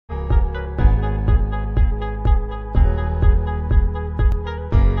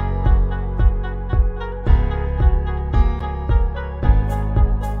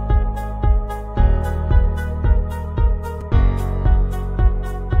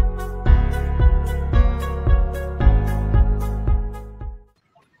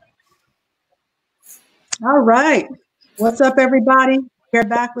All right. What's up, everybody? We're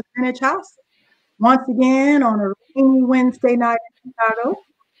back with Vintage House once again on a rainy Wednesday night in Chicago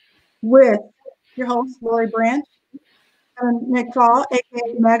with your host, Lori Branch and Nick Fall,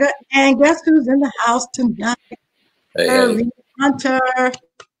 aka Mega. And guess who's in the house tonight? Hey, Hunter.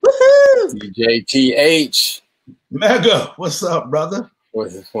 Woohoo! DJTH. Mega, what's up, brother?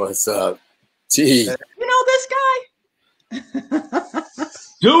 What's up? T. You know this guy?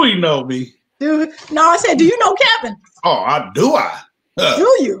 Do he know me? Dude, no, I said, do you know Kevin? Oh, do.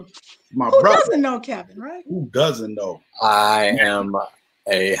 Do you? My Who brother. doesn't know Kevin, right? Who doesn't know? I am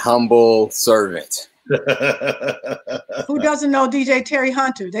a humble servant. Who doesn't know DJ Terry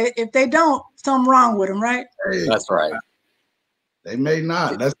Hunter? If they don't, something wrong with them, right? Hey, That's right. they may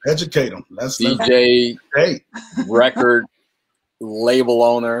not. Let's educate them. DJ, record label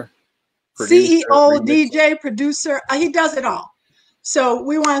owner, CEO, DJ, producer. He does it all. So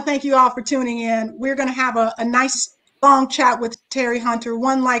we want to thank you all for tuning in. We're going to have a nice long chat with Terry Hunter,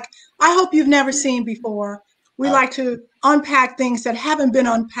 one like I hope you've never seen before. We like to unpack things that haven't been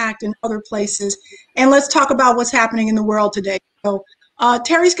unpacked in other places. And let's talk about what's happening in the world today. So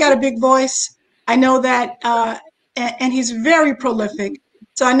Terry's got a big voice. I know that, and he's very prolific.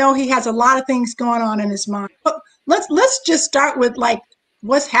 So I know he has a lot of things going on in his mind. But let's just start with like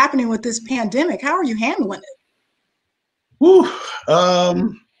what's happening with this pandemic. How are you handling it? Whew,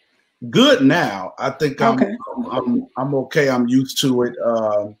 good now. I think I'm okay. I'm used to it.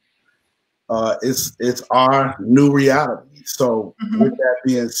 It's our new reality. So with that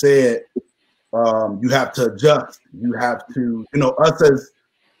being said, you have to adjust. You have to, us as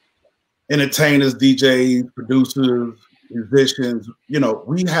entertainers, DJs, producers, musicians,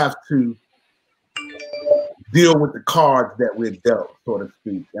 we have to deal with the cards that we're dealt, so to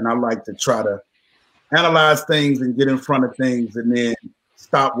speak. And I like to try to analyze things and get in front of things and then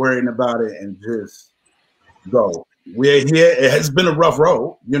stop worrying about it and just go. We're here. It has been a rough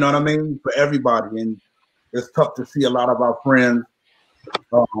road, you know what I mean, for everybody. And it's tough to see a lot of our friends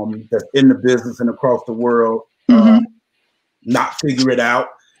that's in the business and across the world not figure it out.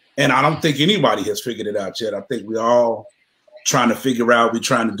 And I don't think anybody has figured it out yet. I think we're all trying to figure out, we're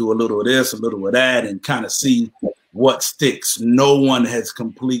trying to do a little of this, a little of that, and kind of see what sticks. No one has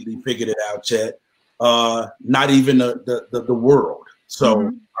completely figured it out yet. Not even the world. So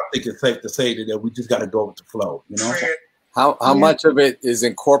I think it's safe to say that we just got to go with the flow, How much of it is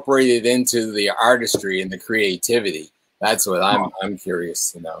incorporated into the artistry and the creativity? That's what I'm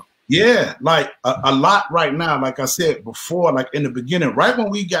curious to know. Yeah, like a lot right now. Like I said before, like in the beginning, right when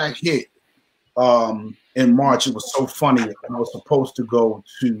we got hit in March, it was so funny. I was supposed to go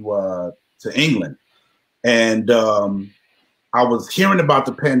to England, and I was hearing about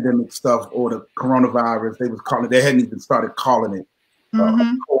the pandemic stuff or the coronavirus. They was calling. They hadn't even started calling it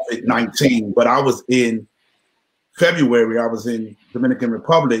COVID-19. But I was in February. I was in Dominican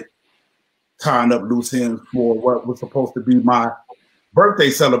Republic, tying up loose ends for what was supposed to be my birthday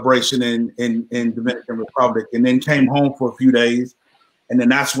celebration in Dominican Republic, and then came home for a few days, and then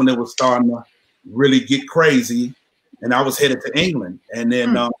that's when it was starting to really get crazy, and I was headed to England, and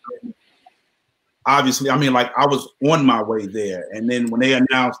then. Obviously, I mean, like I was on my way there. And then when they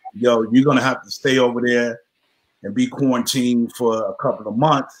announced, yo, you're going to have to stay over there and be quarantined for a couple of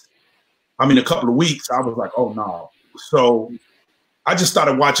weeks, I was like, oh, no. So I just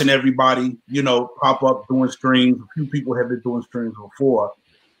started watching everybody, pop up doing streams. A few people have been doing streams before.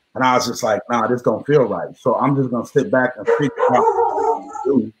 And I was just like, nah, this don't feel right. So I'm just going to sit back and figure out what to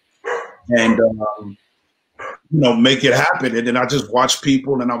do and, make it happen. And then I just watched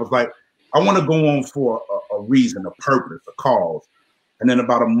people and I was like, I want to go on for a reason, a purpose, a cause. And then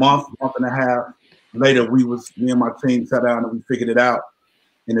about a month and a half later, me and my team sat down and we figured it out.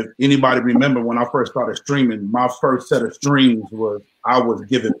 And if anybody remember when I first started streaming, my first set of streams I was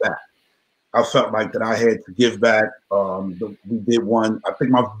giving back. I felt like that I had to give back. We did one. I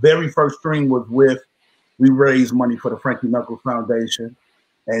think my very first stream was we raised money for the Frankie Knuckles Foundation.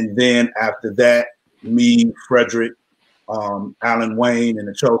 And then after that, me, Frederick, Alan Wayne and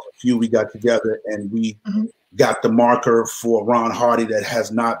the Chosen Few, we got together and we got the marker for Ron Hardy that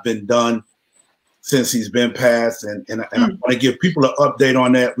has not been done since he's been passed. And I want to give people an update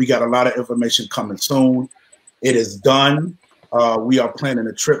on that. We got a lot of information coming soon. It is done. We are planning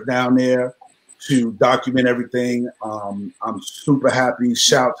a trip down there to document everything. I'm super happy.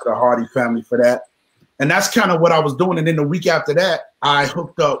 Shout to the Hardy family for that. And that's kind of what I was doing. And then the week after that, I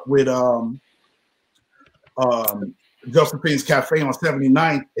hooked up with Josephine's Cafe on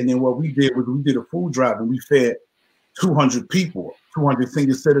 79th, and then what we did was we did a food drive and we fed 200 people, 200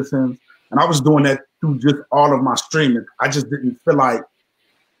 senior citizens, and I was doing that through just all of my streaming. I just didn't feel like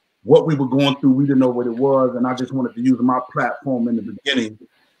what we were going through. We didn't know what it was, and I just wanted to use my platform in the beginning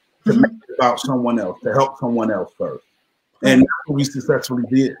to make it about someone else, to help someone else first. And that's what we successfully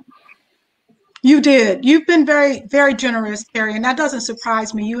did. You did. You've been very, very generous, Terry, and that doesn't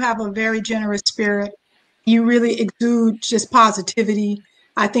surprise me. You have a very generous spirit. You really exude just positivity.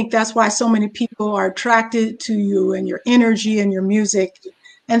 I think that's why so many people are attracted to you and your energy and your music.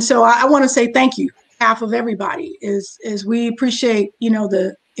 And so I want to say thank you. Half of everybody is we appreciate, you know,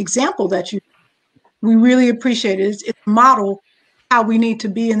 the example that we really appreciate it. It's a model how we need to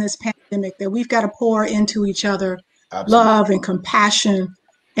be in this pandemic, that we've got to pour into each other. Absolutely. Love and compassion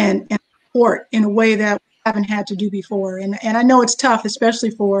and support in a way that we haven't had to do before. And I know it's tough,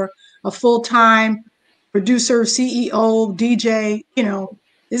 especially for a full-time producer, CEO, DJ, you know,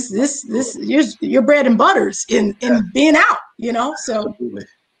 this your bread and butters in being out, you know, so absolutely.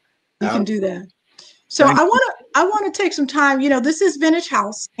 You can do that. So I want to take some time, you know, this is Vintage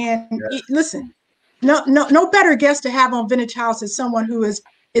House, and listen, no better guest to have on Vintage House is someone who is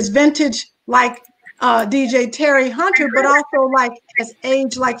vintage like DJ Terry Hunter, but also like as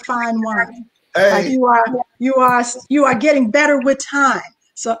age like fine wine. Hey. Like you are getting better with time.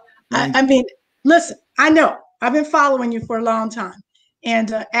 So I mean, listen, I know I've been following you for a long time,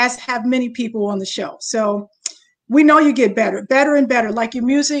 and as have many people on the show. So we know you get better and better. Like your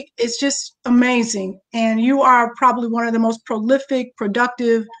music is just amazing, and you are probably one of the most prolific,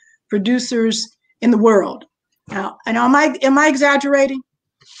 productive producers in the world. Now, and am I exaggerating?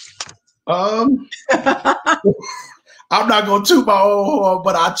 I'm not gonna toot my own horn,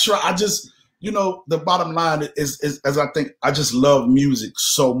 but I try. I just, you know, the bottom line is as I think I just love music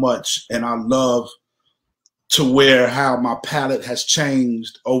so much, and I love to where how my palette has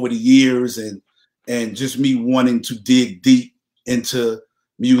changed over the years, and just me wanting to dig deep into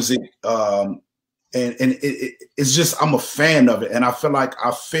music, and it's just I'm a fan of it, and I feel like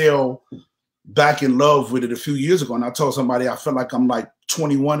I fell back in love with it a few years ago, and I told somebody I feel like I'm like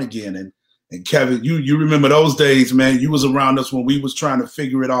 21 again. And Kevin, you remember those days, man. You was around us when we was trying to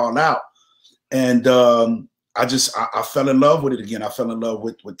figure it all out, and I fell in love with it again. I fell in love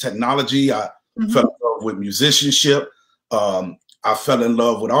with technology. I fell in love with musicianship. I fell in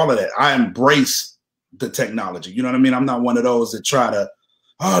love with all of that. I embrace the technology. You know what I mean? I'm not one of those that try to,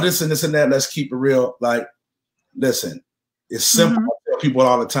 this and this and that. Let's keep it real. Like, listen, it's simple. I tell people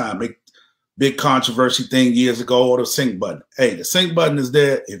all the time. Big controversy thing years ago, or the sync button. Hey, the sync button is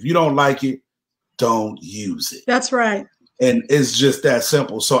there. If you don't like it, don't use it. That's right. And it's just that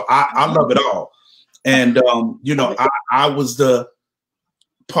simple. So I love it all. And, you know, I was the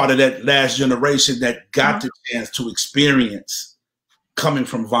part of that last generation that got the chance to experience coming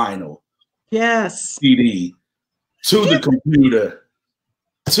from vinyl, CD, to the computer,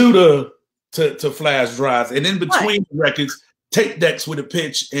 to flash drives, and in between records, tape decks with a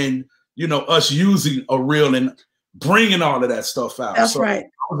pitch, and you know, us using a reel and bringing all of that stuff out. That's right.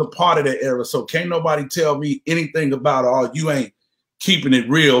 I was a part of that era. So can't nobody tell me anything about, you ain't keeping it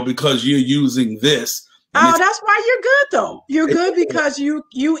real because you're using this. Oh, that's why you're good, though. You're good because you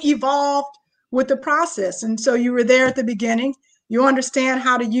evolved with the process. And so you were there at the beginning. You understand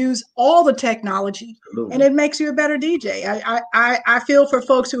how to use all the technology. Absolutely. And it makes you a better DJ. I feel for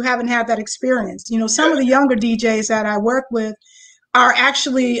folks who haven't had that experience. You know, some of the younger DJs that I work with are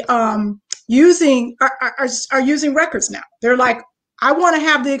actually using records now. They're like, I want to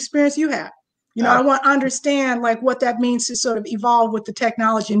have the experience you have. You know, I want to understand like what that means to sort of evolve with the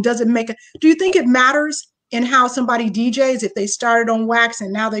technology. And does it do you think it matters in how somebody DJs if they started on wax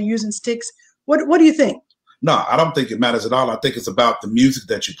and now they're using sticks? What do you think? No, I don't think it matters at all. I think it's about the music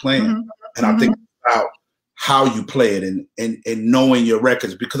that you're playing. And I think it's about how you play it and knowing your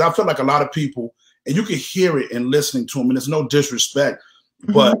records, because I feel like a lot of people, and you can hear it in listening to them, and it's no disrespect,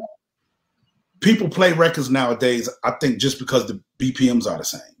 but people play records nowadays, I think, just because the BPMs are the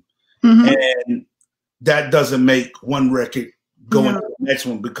same. And that doesn't make one record go into the next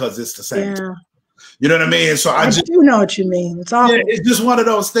one because it's the same. You know what I mean? So I just do know what you mean. It's awful. Yeah, it's just one of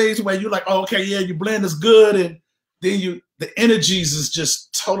those things where you're like, oh, okay, yeah, your blend is good, and then the energies is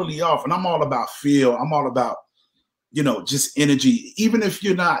just totally off. And I'm all about feel. I'm all about, you know, just energy. Even if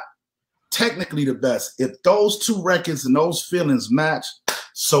you're not technically the best, if those two records and those feelings match,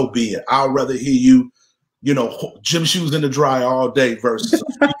 so be it. I'd rather hear you, you know, gym shoes in the dryer all day versus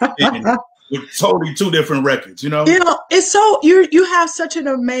with totally two different records, you know? You know, it's so, you have such an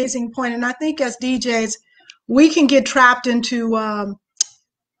amazing point. And I think as DJs, we can get trapped into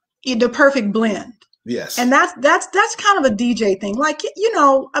the perfect blend. Yes. And that's kind of a DJ thing. Like, you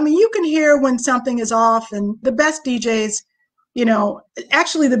know, I mean, you can hear when something is off, and the best DJs, you know,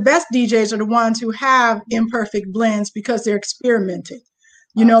 actually the best DJs are the ones who have imperfect blends because they're experimenting.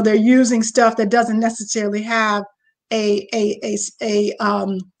 You know, they're using stuff that doesn't necessarily have a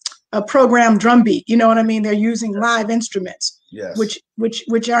programmed drum beat. You know what I mean? They're using live instruments, Yes.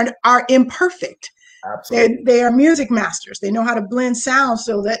 which are imperfect. Absolutely. They are music masters. They know how to blend sounds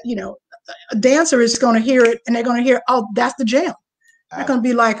so that, you know, a dancer is going to hear it and they're going to hear, oh, that's the jam. They're going to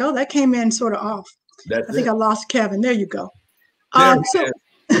be like, oh, that came in sort of off. I think I lost Kevin. There you go.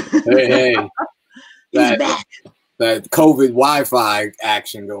 Hey, he's back. That COVID Wi-Fi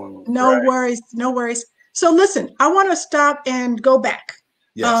action going on. No worries. No worries. So listen, I want to stop and go back.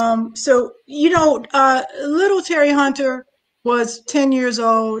 Yes. So, you know, little Terry Hunter was 10 years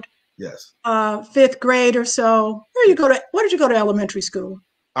old. Yes. 5th grade or so. Where did you go to elementary school?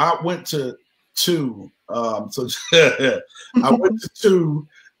 I went to two. I went to two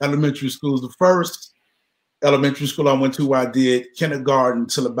elementary schools. The first elementary school I went to, I did kindergarten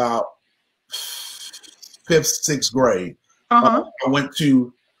till about 5th, 6th grade. I went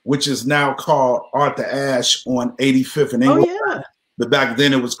to, which is now called Arthur Ashe on 85th and English. Oh, yeah. But back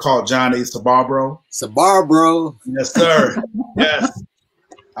then it was called John A. Sabarbro. Sabarbro. Yes, sir. Yes.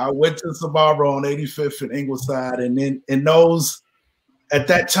 I went to Sabarbro on 85th and Ingleside. And then in those, at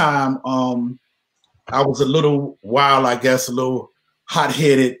that time, I was a little wild, I guess, a little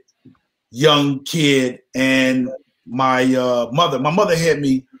hot-headed young kid. And my mother had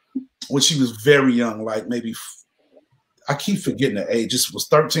me when she was very young, like maybe, I keep forgetting the age. It was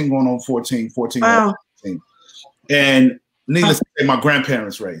 13 going on 14 going on 14. And needless to say, my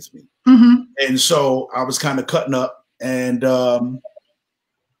grandparents raised me. And so I was kind of cutting up. And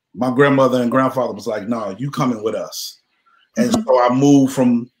my grandmother and grandfather was like, no, you coming with us. And so I moved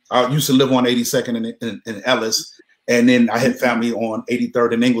I used to live on 82nd in Ellis. And then I had family on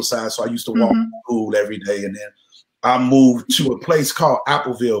 83rd and Ingleside. So I used to walk to school every day. And then I moved to a place called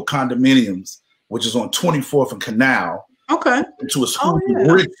Appleville Condominiums, which is on 24th and Canal. Okay. To a school in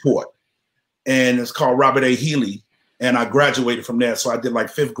Bridgeport. And it's called Robert A. Healy. And I graduated from there. So I did like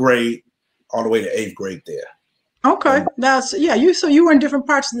 5th grade all the way to 8th grade there. Okay. So you were in different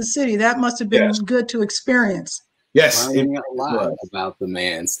parts of the city. That must have been good to experience. Yes. Learning a lot about the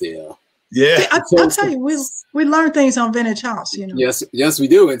man still. Yeah. I'll tell you, we learn things on Vintage House, you know. Yes, we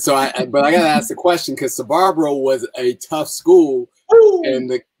do. And so but I gotta ask the question, because Sabarbro was a tough school.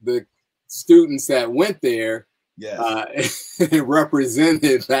 And the students that went there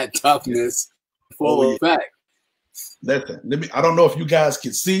represented that toughness full effect. Listen, I don't know if you guys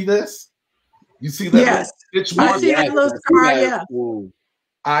can see this. You see that? Yes. I see that little scar, yeah.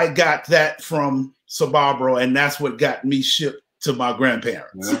 I got that from Sabarbro, and that's what got me shipped to my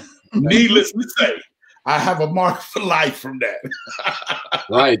grandparents. Yeah. Needless to say, I have a mark for life from that.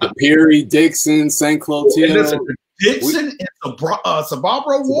 Right. The Peary, Dixon, St. Clotilde. Dixon and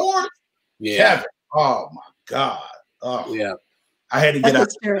Sabarbro Ward? Yeah. Kevin. Oh, my God. Oh. Yeah. I had to get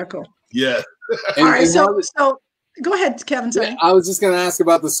That's hysterical. Yeah. All right. So go ahead, Kevin. Sorry. I was just going to ask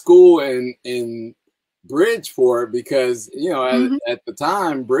about the school in Bridgeport, because, you know, at the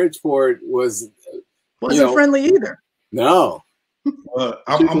time, Bridgeport wasn't friendly either. No.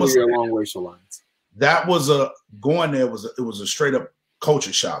 I'm along racial lines. That was it was a straight up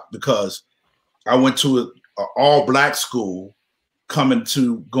culture shock, because I went to an all black school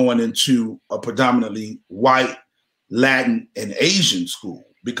going into a predominantly white, Latin, and Asian school,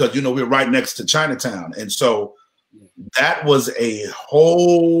 because, you know, we're right next to Chinatown. And so that was a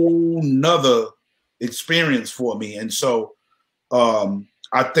whole nother experience for me. And so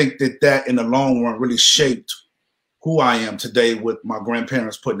I think that in the long run really shaped who I am today, with my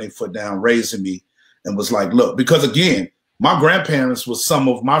grandparents putting their foot down, raising me, and was like, look, because again, my grandparents was some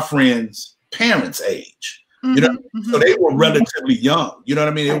of my friends' parents' age, you know, so they were relatively young. You know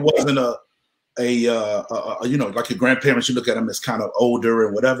what I mean? It wasn't you know, like your grandparents, you look at them as kind of older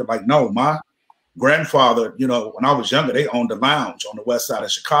and whatever. Like, no, my grandfather, you know, when I was younger, they owned a lounge on the west side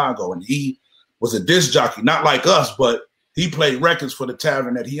of Chicago, and he was a disc jockey, not like us, but he played records for the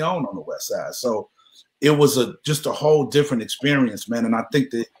tavern that he owned on the west side. So it was just a whole different experience, man. And I think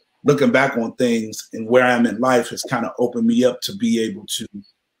that looking back on things and where I am in life has kind of opened me up to be able to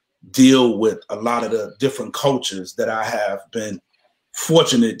deal with a lot of the different cultures that I have been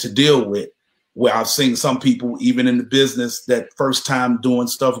fortunate to deal with, where I've seen some people, even in the business, that first time doing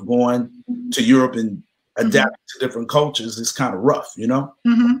stuff, going to Europe and adapting to different cultures is kind of rough, you know?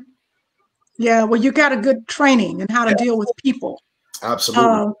 Yeah, well, you got a good training in how to deal with people.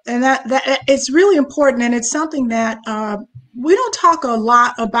 Absolutely. And that it's really important. And it's something that we don't talk a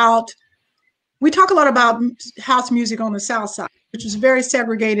lot about. We talk a lot about house music on the South Side, which is a very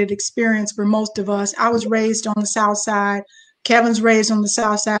segregated experience for most of us. I was raised on the South Side. Kevin's raised on the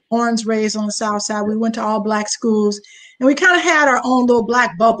South Side. Oren's raised on the South Side. We went to all black schools. and we kind of had our own little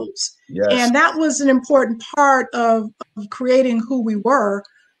black bubbles. Yes. And that was an important part of creating who we were.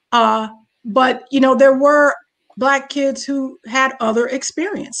 But, you know, there were Black kids who had other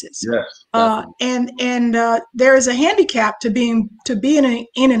experiences. Yes. And there is a handicap to being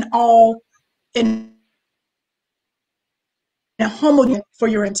in a homogeneous for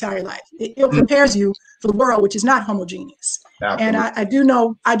your entire life. It prepares you for the world, which is not homogeneous. Absolutely.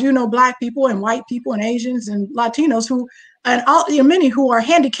 And I do know Black people and white people and Asians and Latinos who, and all, you know, many who are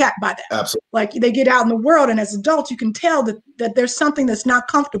handicapped by that. Absolutely. Like they get out in the world, and as adults, you can tell that there's something that's not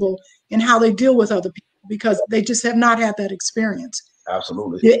comfortable in how they deal with other people because they just have not had that experience.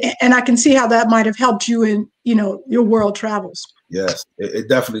 Absolutely. And I can see how that might have helped you in, you know, your world travels. Yes, it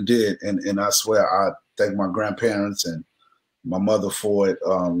definitely did. And I swear I thank my grandparents and my mother for it.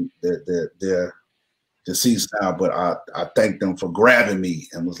 They're deceased now, but I thank them for grabbing me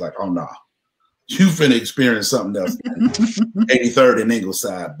and was like, oh no, you finna experience something else. 83rd and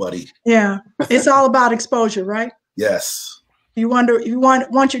Ingleside, buddy. Yeah, it's all about exposure, right? Yes. You wonder, you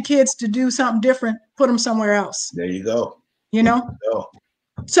want your kids to do something different, put them somewhere else. There you go. You know? There you go.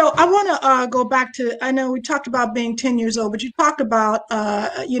 So I want to go back to, I know we talked about being 10 years old, but you talked about,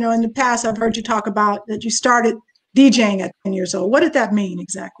 you know, in the past, I've heard you talk about that you started DJing at 10 years old. What did that mean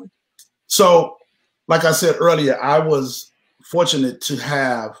exactly? So, like I said earlier, I was fortunate to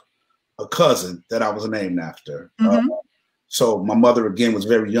have a cousin that I was named after. Mm-hmm. So my mother, again, was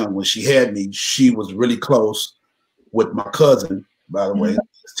very young. When she had me, she was really close with my cousin, by the way,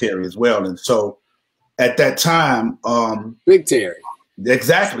 Terry as well. And so at that time, Big Terry.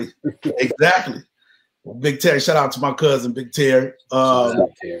 Exactly. Exactly. Well, Big Terry, shout out to my cousin, Big Terry.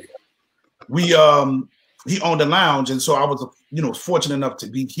 Terry. He owned a lounge, and so I was, you know, fortunate enough to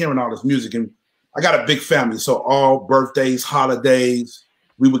be hearing all this music. And I got a big family, so all birthdays, holidays,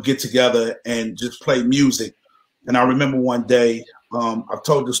 we would get together and just play music. And I remember one day, I've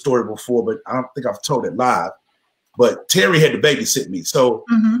told this story before, but I don't think I've told it live. But Terry had to babysit me. So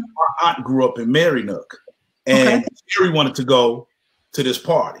my aunt grew up in Marynook, and Terry wanted to go to this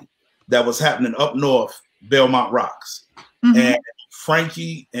party that was happening up north, Belmont Rocks. And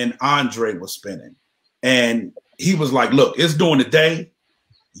Frankie and Andre was spinning. And he was like, look, it's during the day.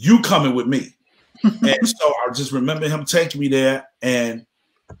 You coming with me. And so I just remember him taking me there, and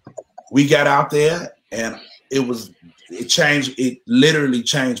we got out there, and it literally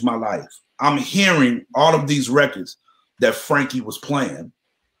changed my life. I'm hearing all of these records that Frankie was playing.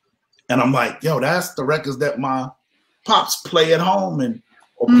 And I'm like, yo, that's the records that my pops play at home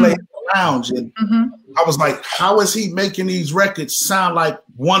or play in the lounge. And I was like, how is he making these records sound like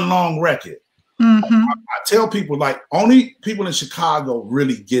one long record? I tell people, like, only people in Chicago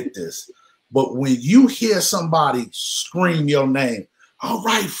really get this. But when you hear somebody scream your name, all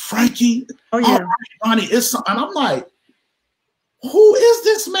right, Frankie, all right, Ronnie, and I'm like, who is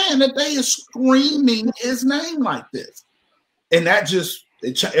this man that they are screaming his name like this? And that just,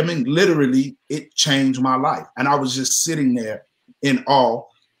 literally, it changed my life. And I was just sitting there in awe.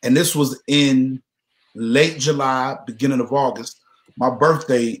 And this was in late July, beginning of August. My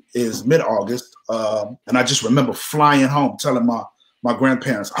birthday is mid-August. And I just remember flying home, telling my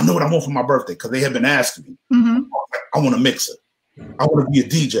grandparents, I know what I want for my birthday, because they had been asking me. I want a mixer. I want to be a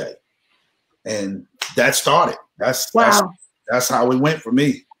DJ. And that started. That's how it went for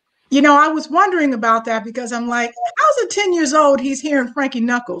me. You know, I was wondering about that because I'm like, how's at 10 years old he's hearing Frankie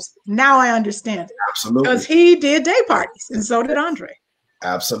Knuckles? Now I understand it. Absolutely. Because he did day parties, and so did Andre.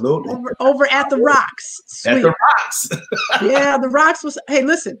 Absolutely. Over at the Rocks. Sweet. At the Rocks. Yeah, the Rocks was, hey,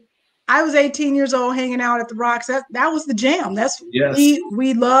 listen, I was 18 years old hanging out at the Rocks. That was the jam.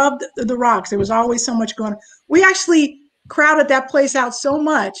 We loved the Rocks. There was always so much going on. We actually crowded that place out so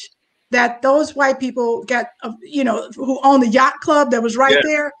much that those white people got, who owned the yacht club that was right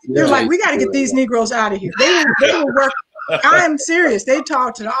there. They were like, we got to get these Negroes out of here. They were working. I am serious. They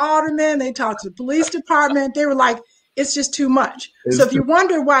talked to the aldermen. They talked to the police department. They were like, it's just too much. So if you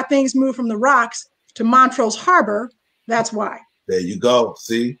wonder why things moved from the Rocks to Montrose Harbor, that's why. There you go.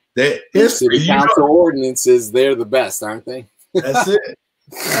 See? City council ordinances, they're the best, aren't they? That's it.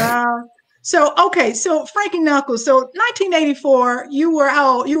 So Frankie Knuckles. So 1984, you were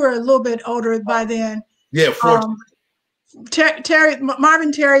how old? You were a little bit older by then. Yeah, 14.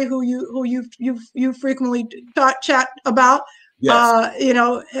 Marvin Terry, who you frequently chat about.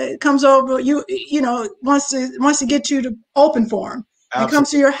 Yes. Comes over. Wants to get you to open for him. Absolutely. And comes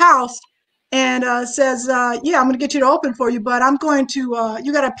to your house and says, "Yeah, I'm going to get you to open for you, but I'm going to.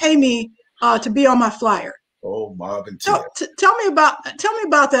 You got to pay me to be on my flyer." Oh, Marvin Terry. So, tell me about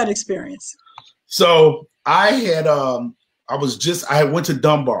that experience. So I had I had went to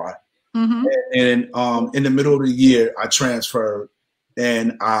Dunbar Mm-hmm. And in the middle of the year, I transferred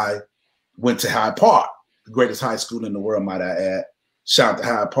and I went to Hyde Park, the greatest high school in the world, might I add. Shout out to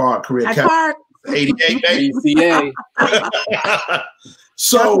Hyde Park, Career Academy, 88, baby.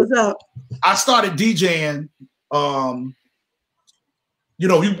 So I started DJing. You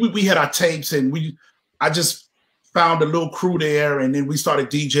know, we had our tapes, and I just found a little crew there, and then we started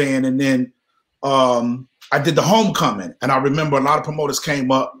DJing, and then I did the homecoming, and I remember a lot of promoters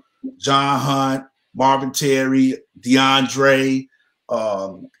came up, John Hunt, Marvin Terry, DeAndre,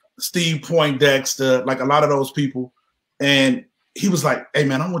 Steve Poindexter, like a lot of those people. And he was like, hey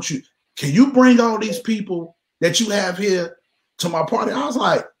man, can you bring all these people that you have here to my party? I was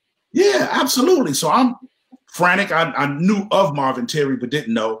like, yeah, absolutely. So I'm frantic. I knew of Marvin Terry, but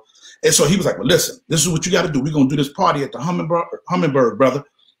didn't know. And so he was like, well, listen, this is what you got to do. We're going to do this party at the Hummingbird, brother.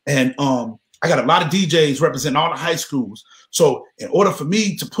 And I got a lot of DJs representing all the high schools. So in order for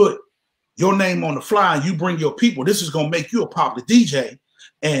me to put your name on the fly and you bring your people, this is going to make you a popular DJ.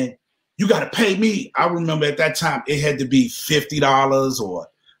 And you got to pay me. I remember at that time, it had to be $50 or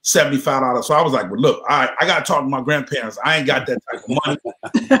 $75. So I was like, well, look, all right, I got to talk to my grandparents. I ain't got that type of money.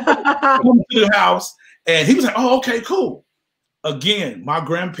 Come to the house. And he was like, oh, okay, cool. Again, my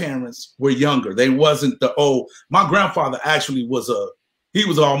grandparents were younger. They wasn't the old. My grandfather actually he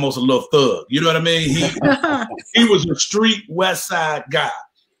was almost a little thug. You know what I mean? He was a street West Side guy.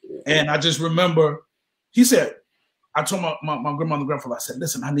 And I just remember, he said, I told my grandmother and grandfather, I said,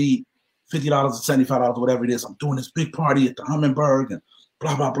 listen, I need $50 or $75, whatever it is. I'm doing this big party at the Hummingbird and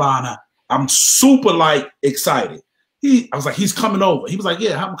blah, blah, blah. And I'm super like excited. I was like, he's coming over. He was like,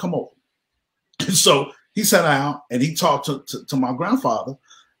 yeah, have him come over. And so he sat down and he talked to my grandfather.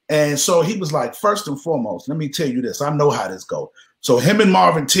 And so he was like, first and foremost, let me tell you this. I know how this goes. So him and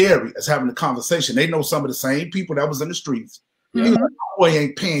Marvin Terry is having a conversation. They know some of the same people that was in the streets. Mm-hmm. He was like, boy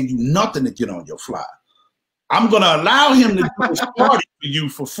ain't paying you nothing to get on your fly. I'm going to allow him to do this party for you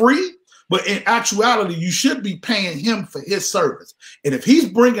for free. But in actuality, you should be paying him for his service. And if he's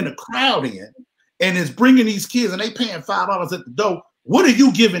bringing a crowd in and is bringing these kids and they paying $5 at the door, what are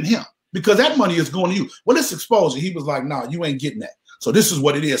you giving him? Because that money is going to you. Well, it's exposure. He was like, no, you ain't getting that. So this is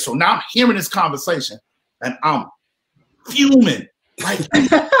what it is. So now I'm hearing this conversation and I'm fuming. Like,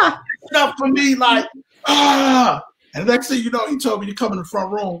 stuff for me, like, And the next thing you know, he told me to come in the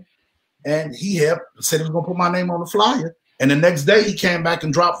front room and he said he was going to put my name on the flyer. And the next day he came back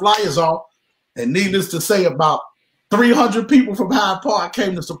and dropped flyers off. And needless to say, about 300 people from Hyde Park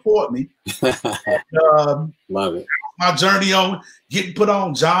came to support me. Love it. My journey on getting put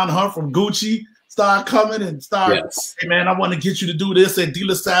on. John Hunt from Gucci started coming and started, hey man, I want to get you to do this at De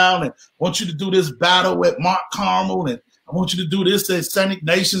La Salle, and I want you to do this battle at Mont Carmel, and I want you to do this at Scenic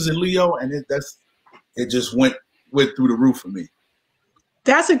Nations in Leo, and it just went through the roof for me.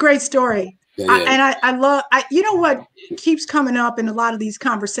 That's a great story. Yeah. I love, you know what keeps coming up in a lot of these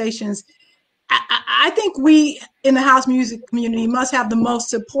conversations? I think we in the house music community must have the most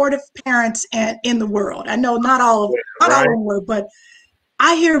supportive parents in the world. I know not all of them were, but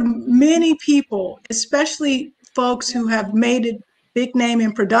I hear many people, especially folks who have made a big name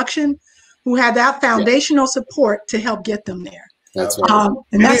in production, who have that foundational support to help get them there. That's right.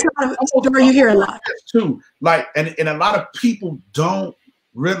 And that's not a story you hear a lot. Too. Like, and a lot of people don't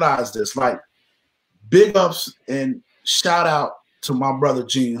realize this. Like, big ups and shout out to my brother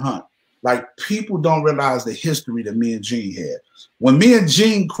Gene Hunt. Like, people don't realize the history that me and Gene had. When me and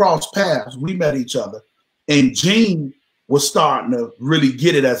Gene crossed paths, we met each other, and Gene was starting to really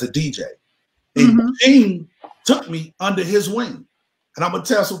get it as a DJ. And Gene took me under his wing. And I'm going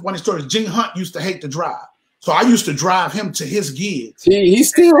to tell some funny stories. Gene Hunt used to hate to drive. So I used to drive him to his gigs. He's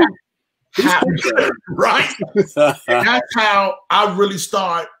still right. And that's how I really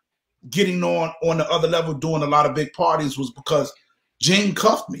started getting on the other level, doing a lot of big parties, was because Gene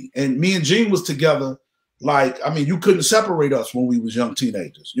cuffed me. And me and Gene was together. Like, I mean, you couldn't separate us when we was young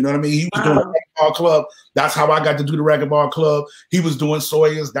teenagers. You know what I mean? He was doing the Racquetball Club. That's how I got to do the Racquetball Club. He was doing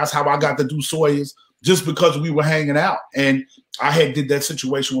Sawyer's. That's how I got to do Sawyer's, just because we were hanging out. And I had did that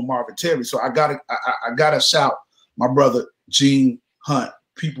situation with Marvin Terry. So I gotta shout my brother Gene Hunt.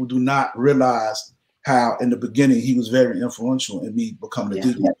 People do not realize how in the beginning he was very influential in me becoming a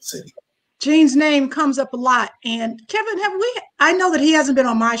DJ in the city. Gene's name comes up a lot. And Kevin, I know that he hasn't been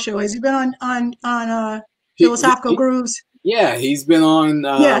on my show. Has he been on Philosophical Grooves? Yeah, he's been on.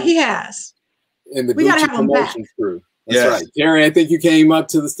 Yeah, he has. In the Gucci Promotions crew. That's right. Jerry, I think you came up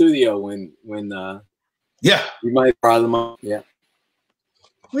to the studio when you might have brought them up. Yeah.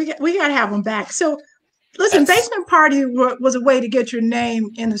 We got to have him back. So Listen, basement party was a way to get your name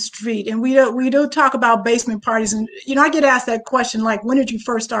in the street, and we do talk about basement parties, and I get asked that question like, when did you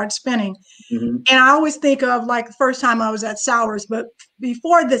first start spinning? Mm-hmm. And I always think of like the first time I was at Sours, but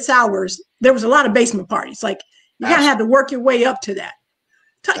before the Sours, there was a lot of basement parties. Like you kind of had to work your way up to that.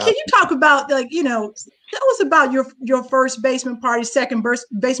 Can you talk about like tell us about your first basement party, second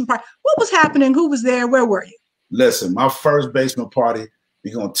basement party? What was happening? Who was there? Where were you? Listen, my first basement party,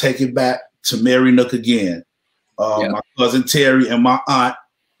 we're gonna take it back to Mary Nook again. My cousin Terry and my aunt.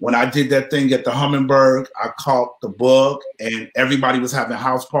 When I did that thing at the Hummingbird, I caught the bug, and everybody was having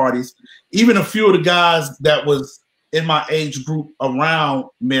house parties. Even a few of the guys that was in my age group around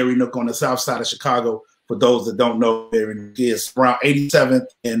Mary Nook on the south side of Chicago. For those that don't know, Mary Nook is around 87th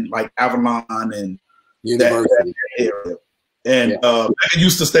and like Avalon and University that area. And I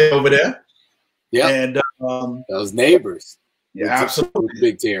used to stay over there. Yeah, and those neighbors. Yeah, absolutely.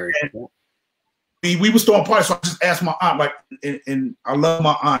 Big Terry. We was throwing parties, so I just asked my aunt, like, and I love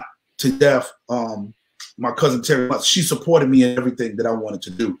my aunt to death. My cousin Terry, she supported me in everything that I wanted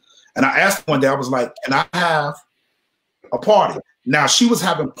to do. And I asked her one day, I was like, can I have a party? Now, she was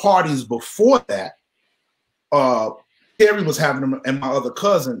having parties before that. Terry was having them, and my other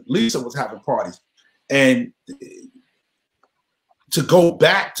cousin, Lisa, was having parties. And to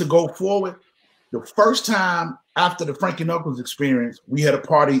go forward, the first time after the Frankie Knuckles experience, we had a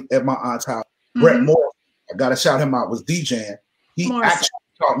party at my aunt's house. Mm-hmm. Brett Moore, I gotta shout him out, was DJing. He actually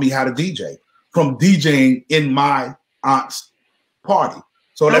taught me how to DJ from DJing in my aunt's party.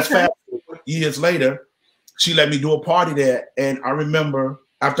 So that's fast forward years later, she let me do a party there. And I remember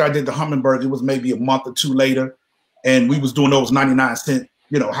after I did the Hummingbird, it was maybe a month or two later, and we was doing those 99-cent,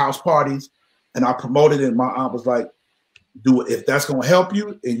 house parties. And I promoted it, and my aunt was like, do it if that's gonna help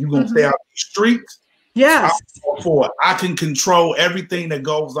you and you're gonna stay out the streets. Yes. I can control everything that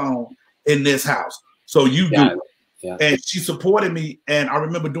goes on in this house. So you do it. Yeah. And she supported me. And I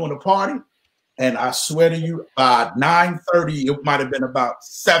remember doing a party, and I swear to you, by 9:30, it might have been about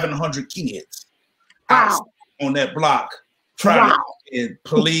 700 kids on that block trying to, and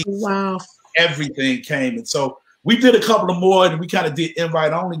police, everything came. And so we did a couple of more, and we kind of did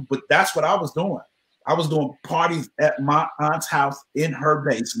invite only, but that's what I was doing. I was doing parties at my aunt's house in her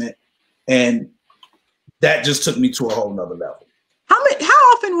basement, and that just took me to a whole nother level.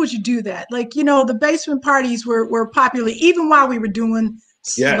 How often would you do that? Like, the basement parties were popular even while we were doing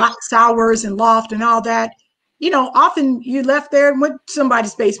Sours and Loft and all that. Often you left there and went to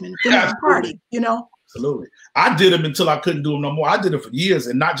somebody's basement and finished the party, Absolutely. I did them until I couldn't do them no more. I did it for years,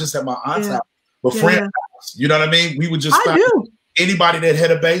 and not just at my aunt's house, but friends' house. You know what I mean? We would just find anybody that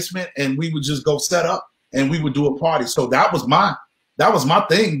had a basement, and we would just go set up and we would do a party. So that was my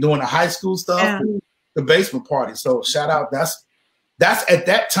thing, doing the high school stuff, the basement party. So shout out. That's at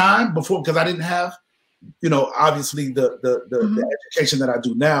that time before, because I didn't have, obviously the education that I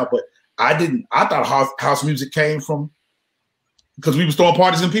do now, but I thought house music came from, because we was throwing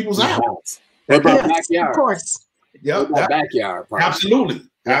parties in people's houses. What about backyard? Of course. Yep. Backyard party. Absolutely.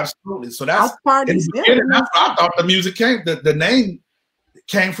 Absolutely. So that's parties. That's where I thought the music came. The name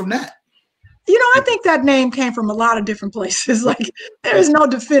came from that. I think that name came from a lot of different places. Like, there is no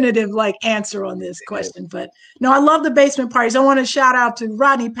definitive answer on this question, but no, I love the basement parties. I want to shout out to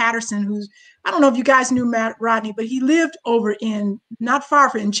Rodney Patterson, who's, I don't know if you guys knew Rodney, but he lived over not far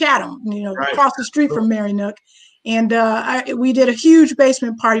from Chatham, across the street from Mary Nook. And we did a huge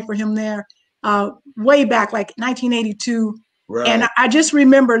basement party for him there way back, like 1982. Right. And I just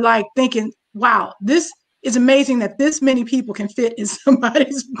remember thinking, wow, this is amazing that this many people can fit in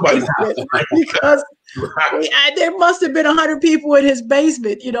somebody's basement, because there must have been 100 people in his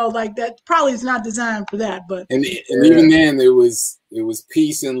basement, that probably is not designed for that. But and even then it was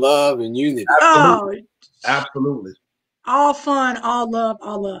peace and love and unity. Absolutely. All fun, all love,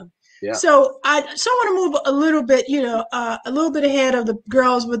 all love. Yeah. So I want to move a little bit, a little bit ahead of the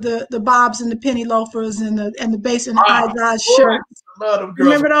girls with the bobs and the penny loafers and the base and the high rise shirts.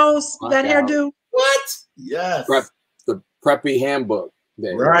 Remember those? That hairdo? What? Yes. The preppy handbook.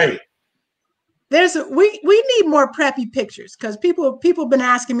 Right. We need more preppy pictures, because people have been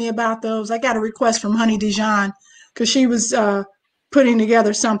asking me about those. I got a request from Honey Dijon because she was putting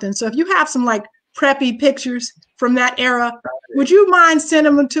together something. So if you have some preppy pictures from that era, would you mind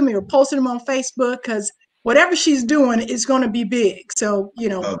sending them to me or posting them on Facebook? Because whatever she's doing is going to be big. So,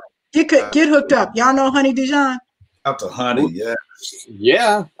 get hooked up. Y'all know Honey Dijon? Out to Honey, yeah.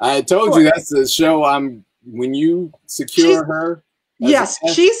 Yeah, I told you that's the show. When you secure her. Yes,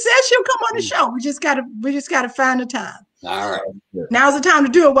 she says she'll come on the show. We just gotta find the time. All right. Now's the time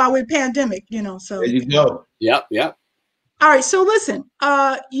to do it while we're pandemic, So there you go. Yep. All right. So listen,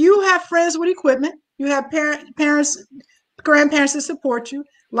 you have friends with equipment. You have parents, grandparents that support you.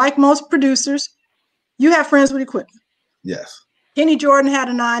 Like most producers, you have friends with equipment. Yes. Kenny Jordan had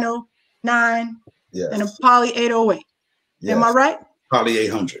a 909 and a Poly 808. Yes. Am I right? Poly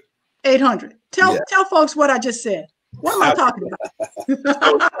 800. 800. Tell folks what I just said. What am I talking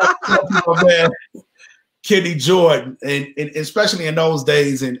about? Man, Kenny Jordan, and especially in those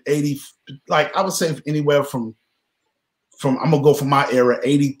days in 80, like I would say anywhere from I'm gonna go from my era,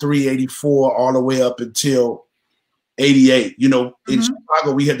 83, 84, all the way up until 88. You know, in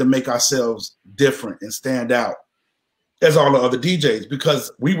Chicago, we had to make ourselves different and stand out as all the other DJs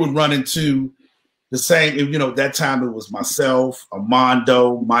because we would run into the same, you know, that time it was myself,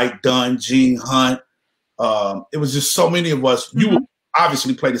 Armando, Mike Dunn, Gene Hunt. It was just so many of us. You would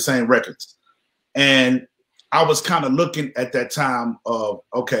obviously play the same records. And I was kind of looking at that time of,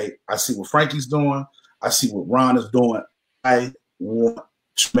 okay, I see what Frankie's doing. I see what Ron is doing. I want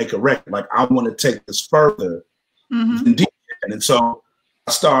to make a record. Like, I want to take this further than DJing. And so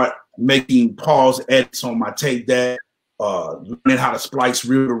I start making pause edits on my tape deck, learning how to splice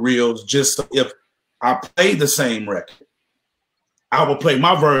reel to reels, just so if I played the same record, I would play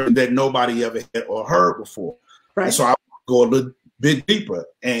my version that nobody ever had or heard before. Right. And so I would go a little bit deeper.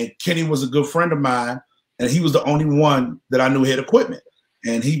 And Kenny was a good friend of mine, and he was the only one that I knew had equipment.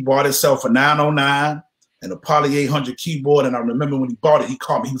 And he bought himself a 909 and a Poly 800 keyboard. And I remember when he bought it, he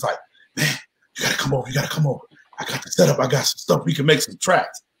called me. He was like, man, you got to come over. You got to come over. I got the setup. I got some stuff. We can make some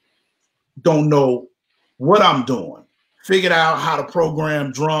tracks. Don't know what I'm doing. Figured out how to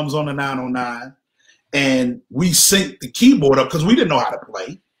program drums on the 909. And we synced the keyboard up because we didn't know how to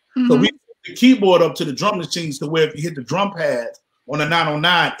play. So we synced the keyboard up to the drum machines to where if you hit the drum pads on the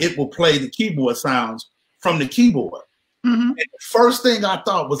 909, it will play the keyboard sounds from the keyboard. And the first thing I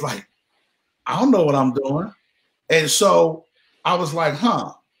thought was like, I don't know what I'm doing. And so I was like,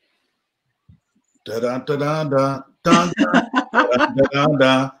 huh. Dun,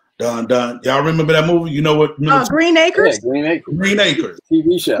 dun. Y'all remember that movie? You know what? Green Acres? Yeah, Green Acres. Green Acres.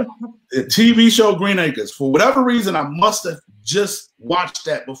 TV show. The TV show Green Acres. For whatever reason, I must have just watched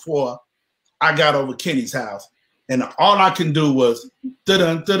that before I got over Kenny's house. And all I can do was dun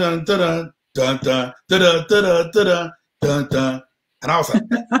dun dun dun dun dun dun dun dun dun dun. And I was like,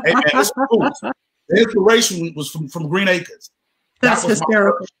 hey man, this is cool. The inspiration was from Green Acres. That's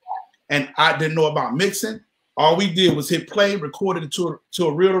hysterical. And I didn't know about mixing. All we did was hit play, recorded it to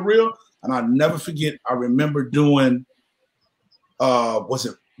a reel-to-reel, and I'll never forget. I remember doing, was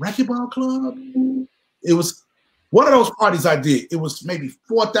it Racquetball Club? It was one of those parties I did. It was maybe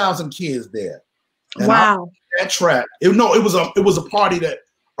 4,000 kids there. And wow! That track. It was a party that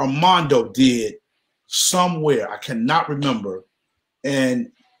Armando did somewhere. I cannot remember.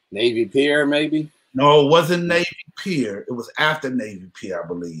 And Navy Pier, maybe. No, it wasn't Navy Pier. It was after Navy Pier, I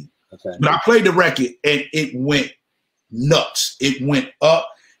believe. Okay. But I played the record and it went nuts. It went up.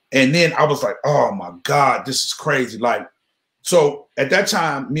 And then I was like, oh my God, this is crazy. Like, so at that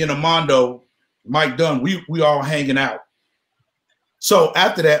time, me and Armando, Mike Dunn, we all hanging out. So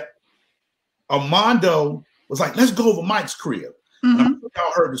after that, Armando was like, let's go over Mike's crib. And I'm sure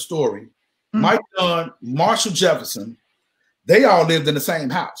y'all heard the story. Mike Dunn, Marshall Jefferson, they all lived in the same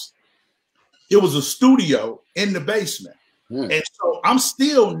house. It was a studio in the basement. And so I'm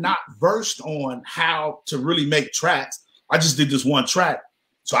still not versed on how to really make tracks. I just did this one track.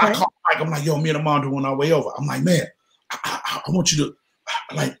 So I called Mike. I'm like, yo, me and Armando on our way over. I'm like, man, I want you to,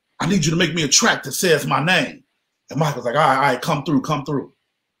 like, I need you to make me a track that says my name. And Mike was like, all right, come through, come through.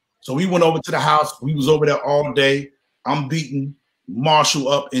 So we went over to the house. We was over there all day. I'm beating Marshall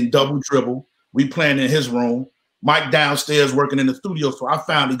up in double dribble. We playing in his room. Mike downstairs working in the studio. So I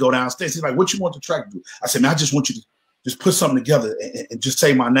finally go downstairs. He's like, what you want the track to do? I said, man, I just want you to just put something together and just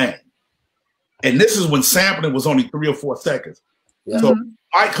say my name. And this is when sampling was only 3 or 4 seconds. Yeah. So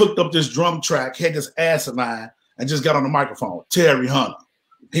Mike hooked up this drum track, had this asinine, and just got on the microphone. Terry Hunter.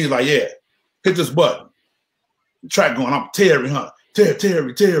 He's like, yeah, hit this button. The track going, I'm Terry Hunter. Terry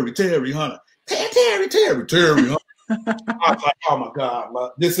Hunter. Terry Hunter. I was like, oh my God,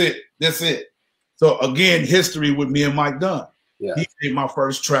 this it. So again, history with me and Mike Dunn. Yeah. He did my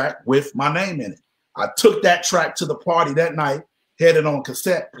first track with my name in it. I took that track to the party that night, had it on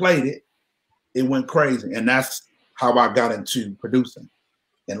cassette, played it. It went crazy. And that's how I got into producing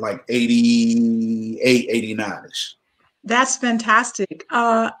in like 88, 89-ish. That's fantastic.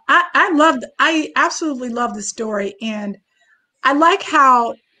 I absolutely love the story. And I like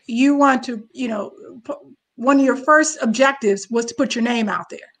how you want to, one of your first objectives was to put your name out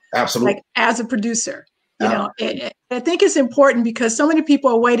there. Absolutely. Like as a producer, I think it's important because so many people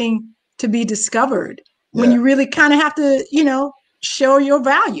are waiting to be discovered when you really kind of have to, show your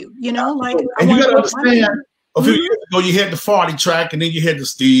value, you know, like. And you gotta understand, a few years ago, you had the Farty track, and then you had the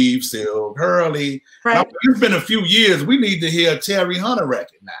Steve, Silk, Hurley. Right. Now, it's been a few years. We need to hear a Terry Hunter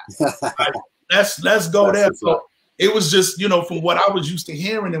record now. Like, let's go there. So it was just, you know, from what I was used to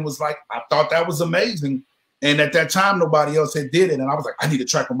hearing, it was like, I thought that was amazing. And at that time, nobody else had did it. And I was like, I need a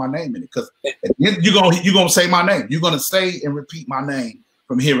track with my name in it, because you're gonna say my name. You're gonna say and repeat my name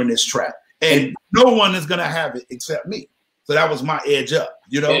from hearing this track. And no one is gonna have it except me. So that was my edge up,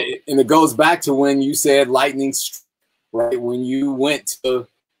 you know. And it goes back to when you said lightning, right? When you went to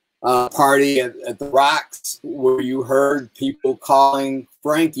a party at the Rocks, where you heard people calling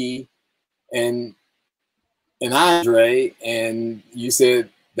Frankie and Andre, and you said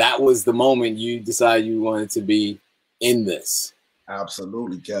that was the moment you decided you wanted to be in this.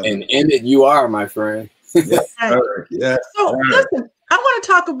 Absolutely, Kevin. And in it you are, my friend. Yes, sir. Yes, so listen, I want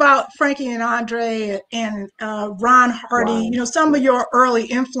to talk about Frankie and Andre and Ron Hardy, you know, some of your early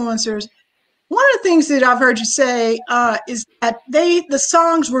influencers. One of the things that I've heard you say is that the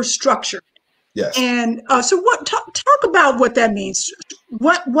songs were structured. Yes. And so what talk about what that means.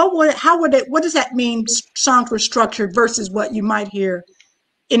 What does that mean, songs were structured versus what you might hear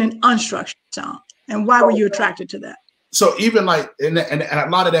in an unstructured song? And why were you attracted to that? So even like, and a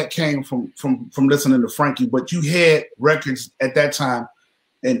lot of that came from listening to Frankie, but you had records at that time,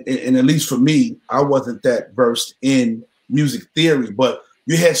 and at least for me, I wasn't that versed in music theory, but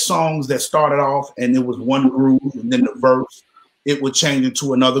you had songs that started off and it was one groove, and then the verse, it would change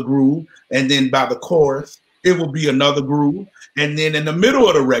into another groove, and then by the chorus, it would be another groove, and then in the middle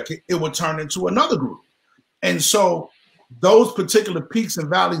of the record, it would turn into another groove. And so those particular peaks and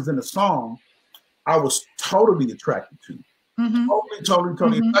valleys in the song, I was totally attracted to.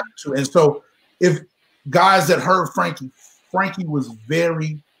 Totally attracted to. And so if guys that heard Frankie was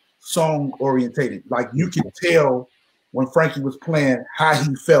very song orientated. Like you could tell when Frankie was playing how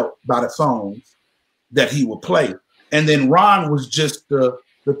he felt by the songs that he would play. And then Ron was just the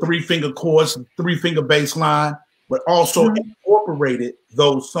 3-finger chords, 3-finger bass line, but also incorporated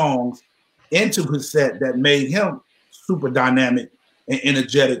those songs into his set that made him super dynamic and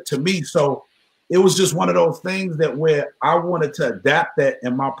energetic to me. So it was just one of those things that where I wanted to adapt that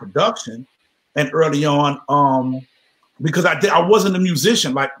in my production. And early on, because I wasn't a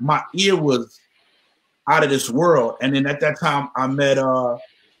musician, like my ear was out of this world. And then at that time I met,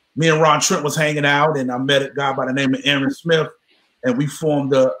 me and Ron Trent was hanging out, and I met a guy by the name of Aaron Smith, and we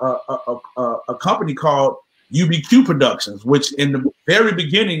formed a company called UBQ Productions, which in the very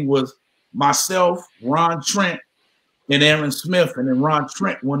beginning was myself, Ron Trent, and Aaron Smith. And then Ron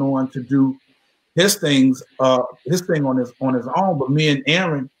Trent went on to do his thing on his own, but me and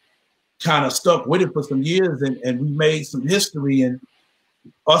Aaron kind of stuck with it for some years, and we made some history, and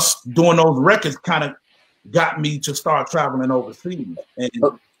us doing those records kind of got me to start traveling overseas. And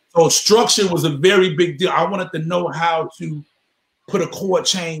so structure was a very big deal. I wanted to know how to put a chord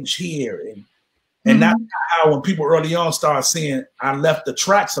change here, and that's how when people early on started seeing, I left the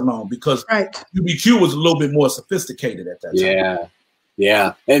tracks alone, because UBQ was a little bit more sophisticated at that time.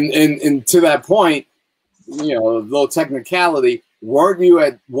 Yeah. And to that point, you know, a little technicality, weren't you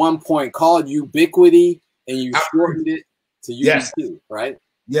at one point called Ubiquity and you shortened it to UBQ, right?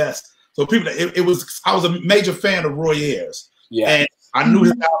 Yes. So people, I was a major fan of Roy Ayers. Yeah. And I knew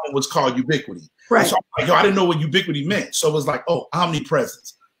his album was called Ubiquity. Right. So I'm like, yo, I didn't know what ubiquity meant. So it was like, oh,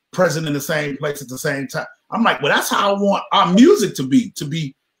 omnipresence, present in the same place at the same time. I'm like, well, that's how I want our music to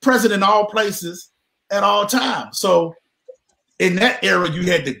be present in all places at all times. So in that era, you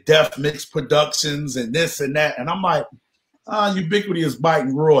had the Def Mix Productions and this and that. And I'm like, Ubiquity is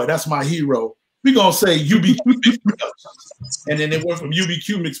biting Roy. That's my hero. We're going to say UBQ Mix Productions. And then it went from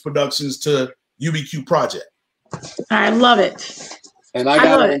UBQ Mix Productions to UBQ Project. I love it. And I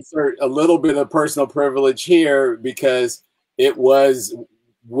got to insert a little bit of personal privilege here, because it was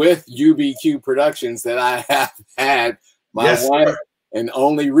with UBQ Productions that I have had my one and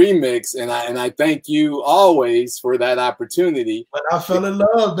only remix. And I thank you always for that opportunity. But I fell in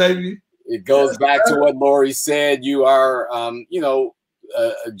love, baby. It goes back to what Lori said. You are, you know,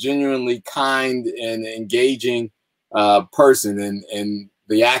 a genuinely kind and engaging person. And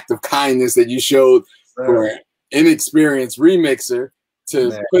the act of kindness that you showed for an inexperienced remixer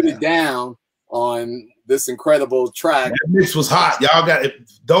to put it down on this incredible track. That mix was hot. Y'all got it.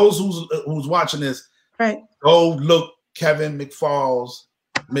 Those who's watching this, go look Kevin McFall's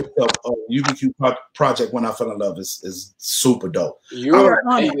mix up UBQ Project When I Fell in Love is super dope. You're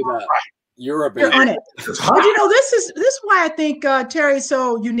on it. You're on it. But you know, this is why I think Terry is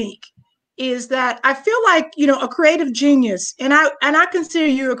so unique, is that I feel like, you know, a creative genius, and I consider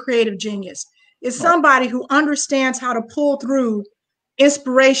you a creative genius. is somebody who understands how to pull through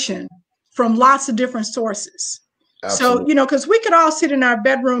inspiration from lots of different sources. Absolutely. So, you know, because we could all sit in our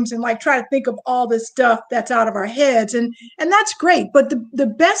bedrooms and like try to think of all this stuff that's out of our heads, and that's great. But the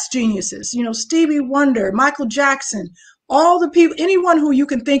best geniuses, you know, Stevie Wonder, Michael Jackson, all the people, anyone who you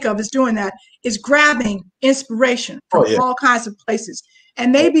can think of is doing that, is grabbing inspiration from all kinds of places,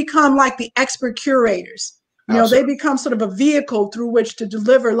 and they become like the expert curators. You know, they become sort of a vehicle through which to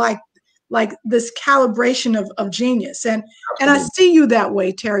deliver like this calibration of genius. And I see you that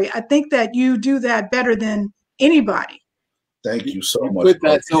way, Terry. I think that you do that better than anybody. Thank you so much. You put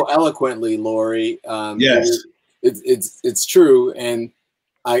that so eloquently, Lori. Yes, it's true. And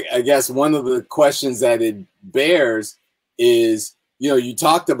I guess one of the questions that it bears is, you know, you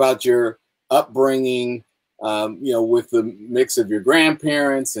talked about your upbringing, you know, with the mix of your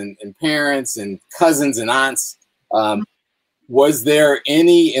grandparents and parents and cousins and aunts. Was there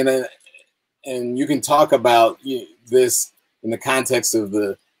any, and you can talk about this in the context of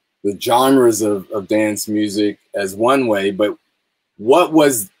the genres of dance music as one way, but what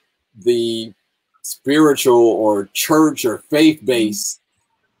was the spiritual or church or faith-based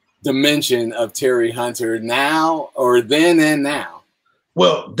dimension of Terry Hunter now, or then and now?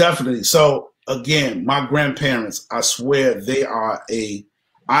 Well, definitely. So again, my grandparents, I swear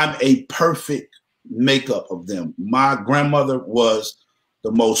I'm a perfect makeup of them. My grandmother was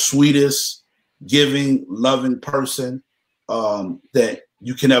the most sweetest, giving, loving person that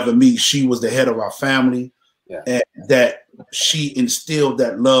you can ever meet. She was the head of our family, and that she instilled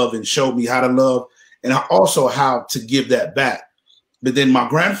that love and showed me how to love, and also how to give that back. But then my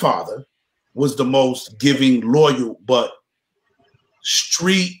grandfather was the most giving, loyal, but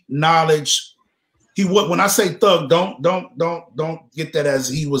street knowledge. He would, when I say thug, don't get that as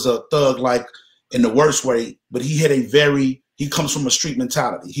he was a thug like in the worst way, but he comes from a street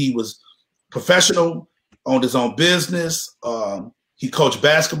mentality. He was professional, owned his own business. He coached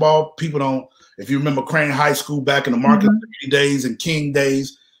basketball. People don't, if you remember Crane High School back in the Marcus days and King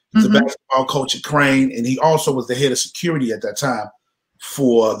days, he was a basketball coach at Crane, and he also was the head of security at that time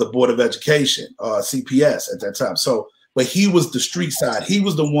for the Board of Education, CPS at that time. So, but he was the street side. He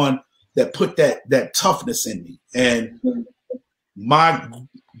was the one that put that toughness in me. And my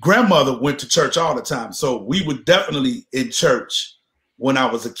grandmother went to church all the time. So we were definitely in church when I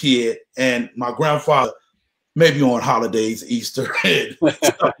was a kid, and my grandfather, maybe on holidays, Easter, and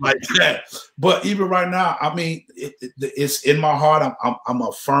stuff like that. But even right now, I mean, it's in my heart. I'm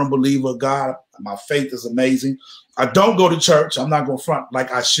a firm believer of God. My faith is amazing. I don't go to church. I'm not going to front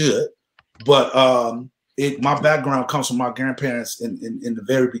like I should, but my background comes from my grandparents in the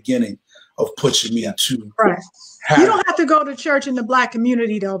very beginning of pushing me to. Right. You don't have to go to church in the Black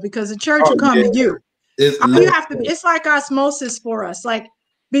community though, because the church will come to you. You have to. It's like osmosis for us. Like,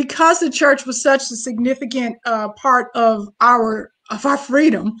 because the church was such a significant part of our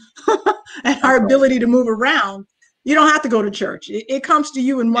freedom and our ability to move around, you don't have to go to church. It comes to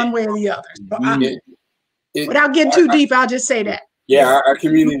you in one way or the other. So without getting too deep, I'll just say that. Yeah, our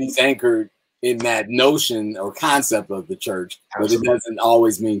community's anchored in that notion or concept of the church, but it doesn't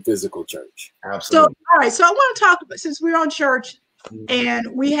always mean physical church. Absolutely. So, all right. So I want to talk about, since we're on church, and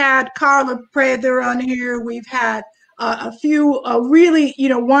we had Carla Prather on here, we've had a few really, you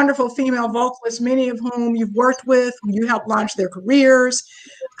know, wonderful female vocalists, many of whom you've worked with, who you helped launch their careers.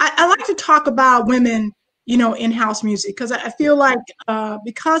 I like to talk about women, you know, in house music, because I feel like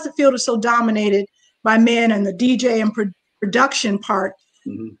because the field is so dominated by men and the DJ and production part,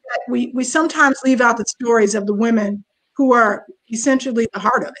 we sometimes leave out the stories of the women who are essentially the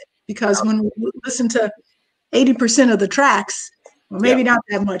heart of it. Because when we listen to 80% of the tracks, well, maybe not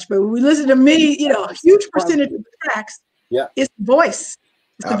that much, but when we listen to me, you know, a huge percentage of the tracks, it's the voice.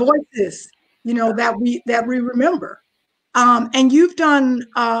 It's the voices, you know, that we remember. And you've done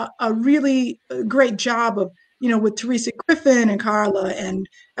a really great job of, you know, with Teresa Griffin and Carla and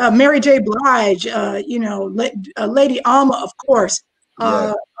Mary J. Blige, you know, Lady Alma, of course,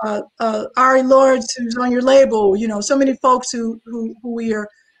 Ari Lords, who's on your label, you know, so many folks who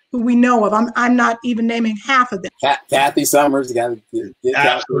we know of. I'm not even naming half of them. Kathy Summers, got to get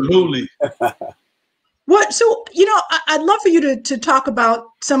absolutely. What? So, you know, I'd love for you to talk about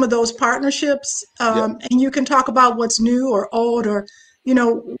some of those partnerships, and you can talk about what's new or old, or, you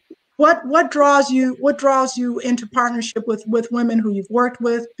know, what draws you into partnership with women who you've worked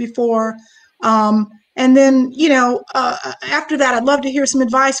with before, and then, you know, after that, I'd love to hear some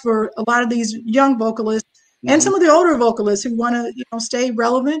advice for a lot of these young vocalists and some of the older vocalists who want to, you know, stay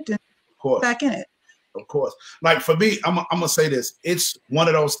relevant and back in it. Of course. Like for me, I'm gonna say this. It's one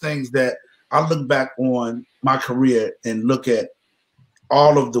of those things that I look back on my career and look at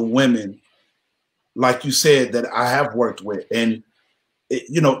all of the women like you said, that I have worked with. And,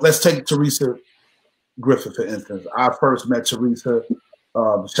 you know, let's take Teresa Griffin, for instance. I first met Teresa,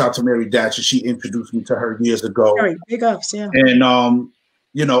 shout out to Mary Datcher. She introduced me to her years ago. Very big ups, yeah. And,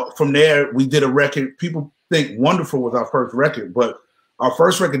 you know, from there, we did a record. People think Wonderful was our first record, but our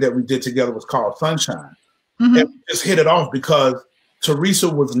first record that we did together was called Sunshine. And we just hit it off because Teresa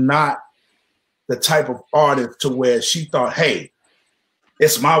was not the type of artist to where she thought, hey,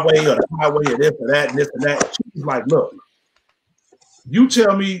 it's my way or the highway or this or that and this and that. She was like, look, you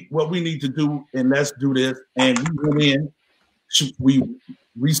tell me what we need to do and let's do this. And we went in,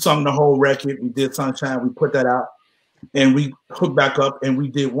 we sung the whole record. We did Sunshine. We put that out and we hooked back up and we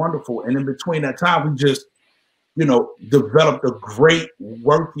did Wonderful. And in between that time, we just, you know, developed a great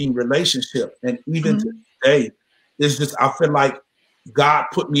working relationship. And even today, it's just, I feel like God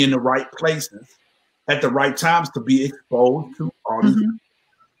put me in the right places at the right times to be exposed to all these.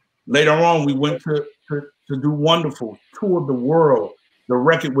 Later on, we went to do Wonderful, toured the world. The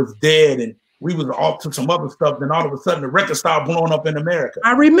record was dead and we was off to some other stuff. Then all of a sudden the record started blowing up in America.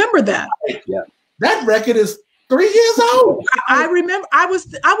 I remember that. Yeah. That record is 3 years old. I remember I was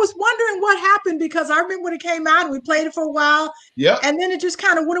wondering what happened because I remember when it came out and we played it for a while. Yeah. And then it just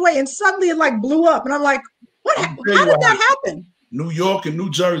kind of went away and suddenly it like blew up. And I'm like, how did that happen? New York and New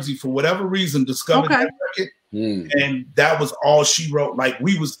Jersey, for whatever reason, discovered that record. And that was all she wrote. Like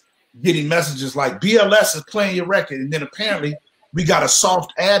we was getting messages like BLS is playing your record. And then apparently we got a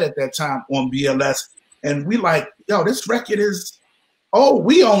soft ad at that time on BLS. And we like, yo, this record is, oh,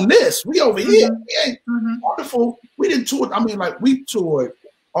 we own this. We over here. Yeah. Wonderful. We didn't tour. I mean, like we toured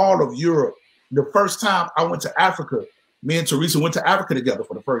all of Europe. The first time I went to Africa, me and Teresa went to Africa together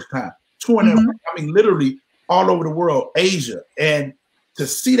for the first time. Touring, I mean, literally all over the world, Asia. And to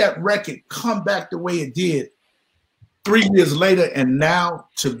see that record come back the way it did 3 years later, and now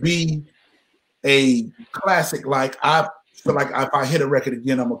to be a classic, like I feel like if I hit a record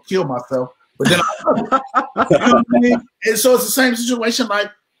again, I'm gonna kill myself. But then I love it. You know what I mean? And so it's the same situation like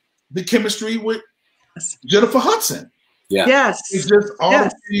the chemistry with Jennifer Hudson. Yeah. Yes. It's just all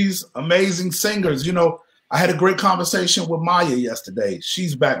of these amazing singers. You know, I had a great conversation with Maya yesterday.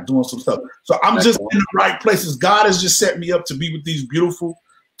 She's back doing some stuff. So I'm just in the right places. God has just set me up to be with these beautiful,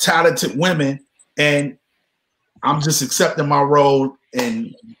 talented women. And I'm just accepting my role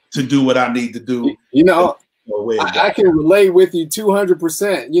and to do what I need to do. You know, I can relate with you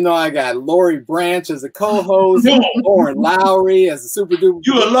 200%. You know, I got Lori Branch as a co-host, Lauren Lowry as a super duper.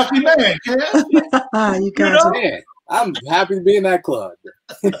 You're a lucky man, Ken. You guys are. Man, I'm happy to be in that club.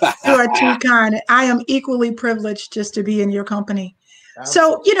 You are too kind. I am equally privileged just to be in your company.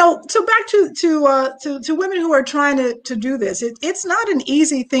 So, you know, so back to women who are trying to do this. It's not an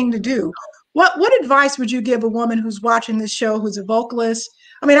easy thing to do. What advice would you give a woman who's watching this show, who's a vocalist?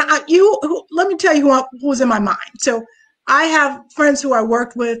 I mean, let me tell you who was in my mind. So I have friends who I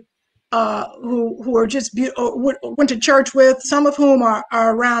worked with, who are just went to church with, some of whom are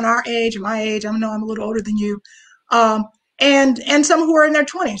around our age, my age. I know I'm a little older than you. And some who are in their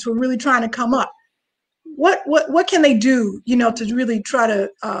 20s who are really trying to come up. What can they do, you know, to really try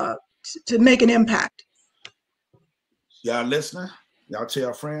to make an impact? Y'all listening? Y'all tell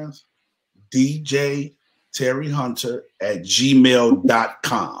your friends. DJ Terry Hunter at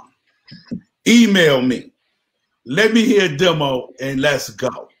gmail.com. Email me. Let me hear a demo and let's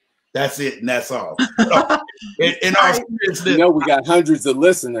go. That's it, and that's all. In our you know, we got hundreds of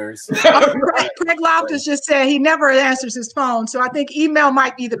listeners. Craig Loftus just said he never answers his phone, so I think email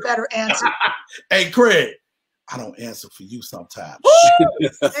might be the better answer. Hey, Craig, I don't answer for you sometimes.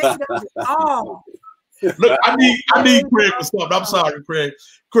 Oh. Look, I need Craig for something. I'm sorry, Craig.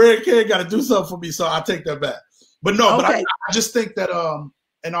 Craig got to do something for me, so I'll take that back. But no, but I just think that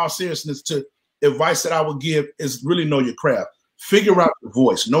in all seriousness, to advice that I would give is really know your craft. Figure out your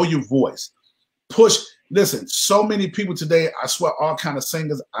voice. Know your voice. Push. Listen, so many people today, I swear, all kind of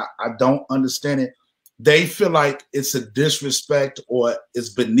singers, I don't understand it. They feel like it's a disrespect or it's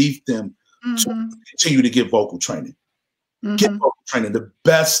beneath them to continue to get vocal training. Get vocal training. The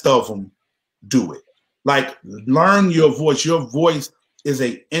best of them do it. Like, learn your voice. Your voice is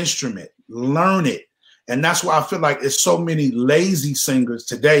an instrument. Learn it. And that's why I feel like it's so many lazy singers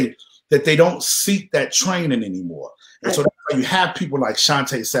today that they don't seek that training anymore. And so that's why you have people like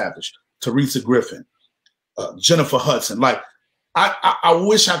Shantae Savage, Teresa Griffin, Jennifer Hudson. Like, I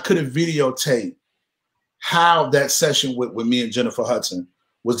wish I could have videotaped how that session with me and Jennifer Hudson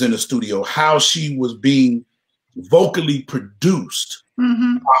was in the studio, how she was being vocally produced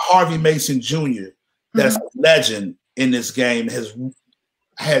by Harvey Mason Jr., that's a legend in this game, has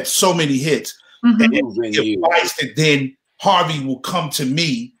had so many hits. And advice that then Harvey will come to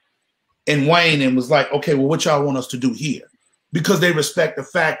me in Wayne and was like, okay, well, what y'all want us to do here? Because they respect the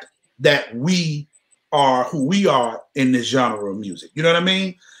fact that we are who we are in this genre of music. You know what I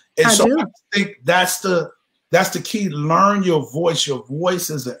mean? And I think that's the key. Learn your voice. Your voice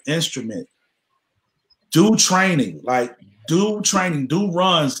is an instrument. Do training, do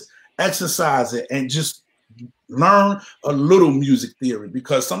runs, exercise it, and just learn a little music theory,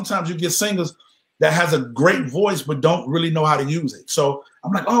 because sometimes you get singers that has a great voice but don't really know how to use it. So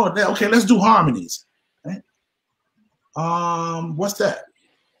I'm like, oh, okay, let's do harmonies. Right? What's that?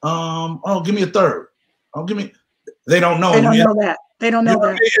 Oh, give me a third. Oh, give me. They don't know. They don't know that. They don't know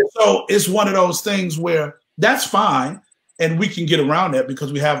that. So it's one of those things where that's fine, and we can get around that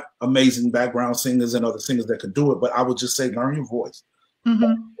because we have amazing background singers and other singers that could do it. But I would just say, learn your voice. Mm-hmm.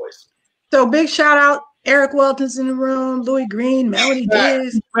 Learn your voice. So big shout out. Eric Welton's in the room. Louis Green, Melody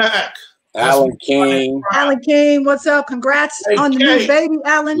Diz. Alan King. Alan King, what's up? Congrats on the new baby,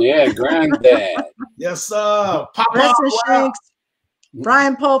 Alan. Yeah, granddad. Yes, sir. Papa. Shanks.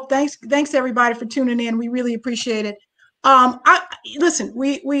 Brian Pope. Thanks everybody for tuning in. We really appreciate it. Listen,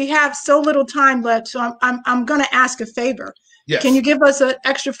 we have so little time left, so I'm gonna ask a favor. Yes. Can you give us an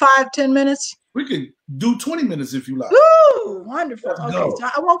extra 5-10 minutes? We can do 20 minutes if you like. Ooh, wonderful. Okay, so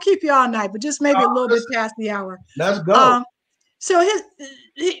I won't keep you all night, but just maybe a little bit past the hour. Let's go. So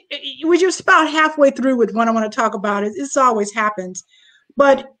we're just about halfway through with what I want to talk about. This always happens,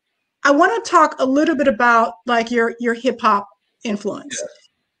 but I want to talk a little bit about like your hip hop influence.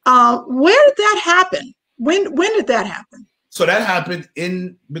 Yes. Where did that happen? When did that happen? So that happened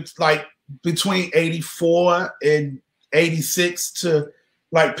in like between 84 and 86 to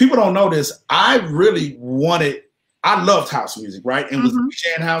like, people don't know this. I loved house music, right? And was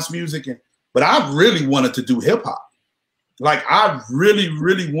DJing house music, but I really wanted to do hip hop. Like I really,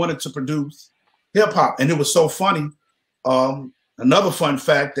 really wanted to produce hip hop. And it was so funny. Another fun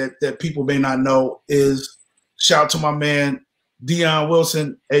fact that people may not know is, shout out to my man, Dion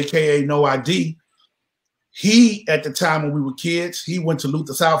Wilson, AKA No ID. He, at the time when we were kids, he went to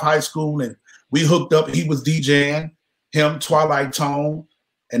Luther South High School and we hooked up. He was DJing, him, Twilight Tone,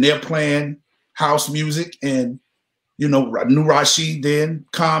 and they're playing house music, and, you know, New Rashid then,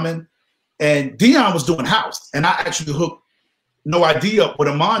 Common, and Dion was doing house. And I actually hooked No ID up with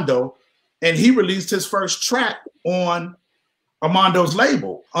Armando, and he released his first track on Armando's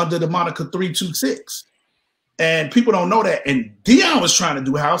label under the moniker 326. And people don't know that. And Dion was trying to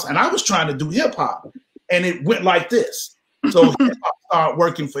do house, and I was trying to do hip hop. And it went like this. So hip hop started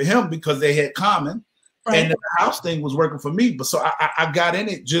working for him because they had Common, right, and the house thing was working for me. But so I got in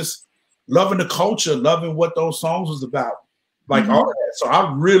it just loving the culture, loving what those songs was about, like all of that. So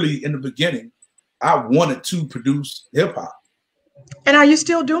I really, in the beginning, I wanted to produce hip hop. And are you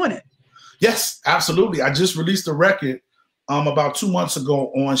still doing it? Yes, absolutely. I just released a record about 2 months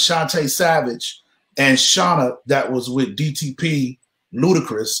ago on Shantae Savage and Shauna that was with DTP,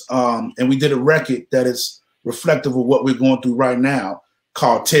 Ludacris, and we did a record that is reflective of what we're going through right now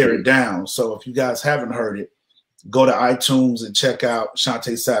called Tear It Down. So if you guys haven't heard it, go to iTunes and check out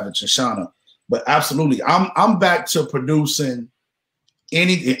Shantae Savage and Shauna. But absolutely, I'm back to producing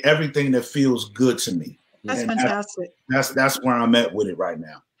everything that feels good to me. That's fantastic. That's where I'm at with it right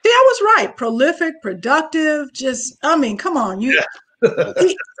now. See, I was right. Prolific, productive, I mean, come on.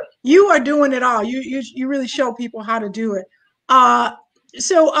 You are doing it all. You really show people how to do it. Yeah,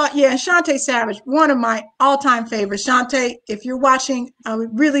 Shantae Savage, one of my all-time favorites. Shantae, if you're watching, I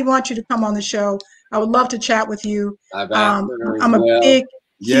would really want you to come on the show. I would love to chat with you. I'm a big,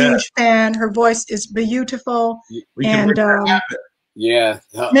 huge fan. Her voice is beautiful. And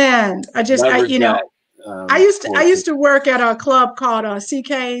man, I used to work at a club called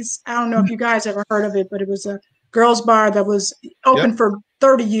CK's. I don't know if you guys ever heard of it, but it was a girls bar that was open for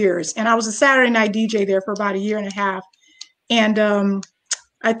 30 years. And I was a Saturday night DJ there for about 1.5 years. And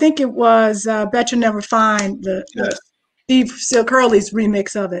I think it was Bet You'll Never Find, the Steve Silk Hurley's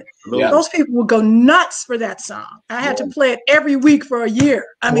remix of it. Yeah. Those people would go nuts for that song. I had to play it every week for 1 year.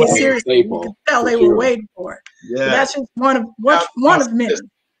 I mean, seriously, you could tell they were waiting for it. Yeah. So that's just one of many.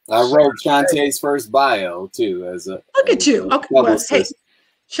 I wrote Shantae's first bio too. Look at you. Okay, well, hey,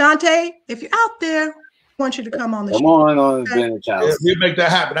 Shantae, if you're out there, I want you to come on the show. Come on Vintage House. Yeah, we'll make that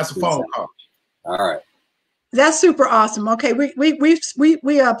happen. That's a phone call. All right. That's super awesome. Okay,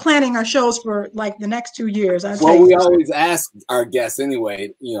 we are planning our shows for like the next 2 years. We always ask our guests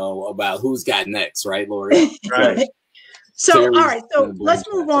anyway, about who's got next, right, Lori? Right. So, all right. So let's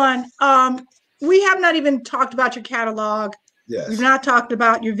move on. We have not even talked about your catalog. Yes. We've not talked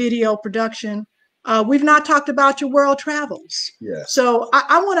about your video production. We've not talked about your world travels. Yeah. So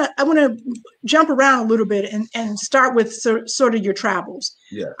I want to jump around a little bit and start with sort of your travels.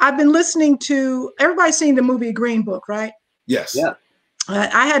 Yeah. I've been listening to, everybody's seen the movie Green Book, right? Yes. Yeah.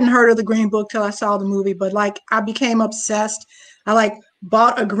 I hadn't heard of the Green Book till I saw the movie, but like I became obsessed. I like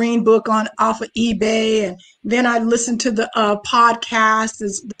bought a Green Book off of eBay, and then I listened to the podcast.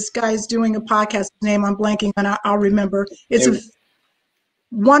 This guy's doing a podcast. His name I'm blanking on. I'll remember. It's a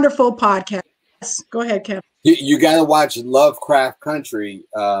wonderful podcast. Yes. Go ahead, Kevin. You got to watch Lovecraft Country.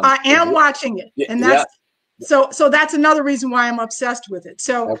 I am watching it, and that's so that's another reason why I'm obsessed with it.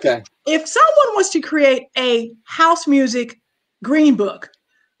 So okay, if someone was to create a house music Green Book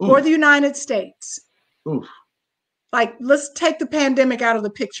for the United States, like let's take the pandemic out of the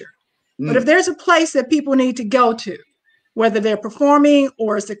picture. But if there's a place that people need to go to, whether they're performing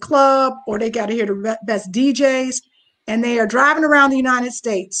or it's a club or they got to hear the best DJs, and they are driving around the United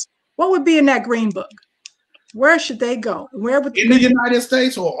States, what would be in that Green Book? Where should they go? Where would in the United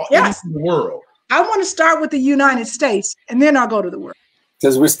States or in the world? I want to start with the United States, and then I'll go to the world.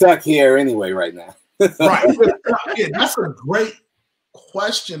 Because we're stuck here anyway right now. Right. Yeah, that's a great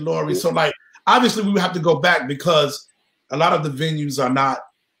question, Lori. So, like, obviously, we would have to go back because a lot of the venues are not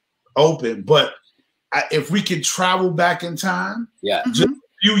open. But if we could travel back in time, just a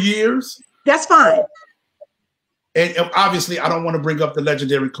few years, that's fine. And obviously, I don't want to bring up the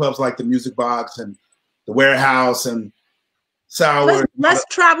legendary clubs like the Music Box and the Warehouse and Sour. Let's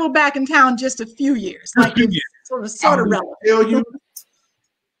travel back in town just a few years, like sort of relevant. Tell you,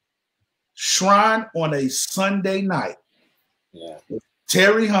 Shrine on a Sunday night. Yeah,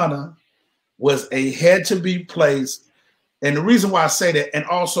 Terry Hunter was a had-to-be place, and the reason why I say that, and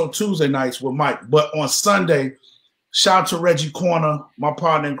also Tuesday nights with Mike, but on Sunday, shout out to Reggie Corner, my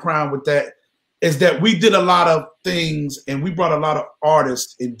partner in crime with that. Is that we did a lot of things and we brought a lot of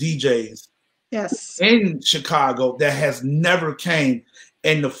artists and DJs in Chicago that has never came.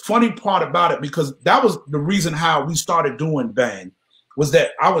 And the funny part about it, because that was the reason how we started doing Bang, was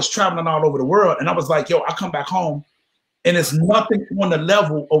that I was traveling all over the world and I was like, yo, I come back home and it's nothing on the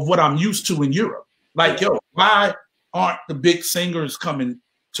level of what I'm used to in Europe. Like, yo, why aren't the big singers coming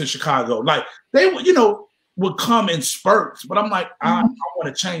to Chicago? Like they, would come in spurts, but I'm like, I want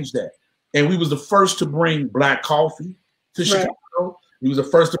to change that. And we was the first to bring Black Coffee to Chicago. We was the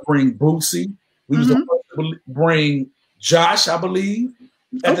first to bring Boosie. We was the first to bring Josh, I believe.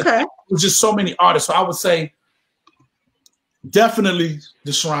 It was just so many artists. So I would say definitely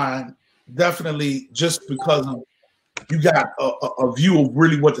the Shrine. Definitely just because of, you got a view of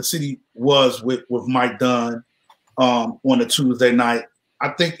really what the city was with Mike Dunn on a Tuesday night. I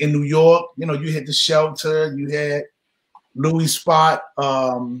think in New York, you had the Shelter, you had Louis Spot,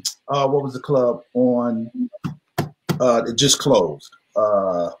 what was the club on? It just closed.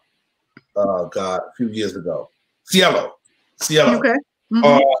 God, a few years ago. Cielo. Okay.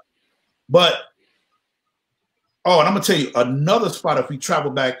 But and I'm gonna tell you another spot. If we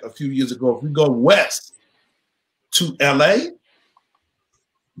travel back a few years ago, if we go west to LA,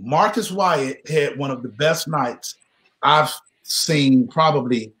 Marcus Wyatt had one of the best nights I've seen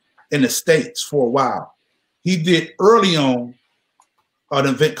probably in the States for a while. He did early on an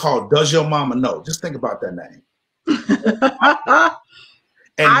event called Does Your Mama Know? Just think about that name.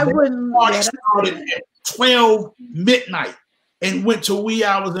 And I wouldn't. Started at 12 midnight and went to wee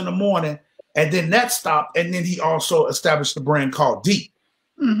hours in the morning. And then that stopped. And then he also established a brand called Deep.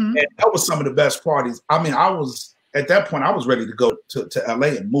 And that was some of the best parties. I mean, at that point, I was ready to go to LA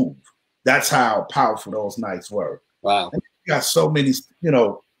and move. That's how powerful those nights were. Wow. And you got so many,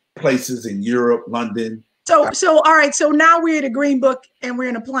 places in Europe, London. So all right. So now we're at a Green Book and we're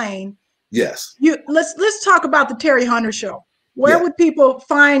in a plane. Yes. Let's talk about the Terry Hunter show. Where would people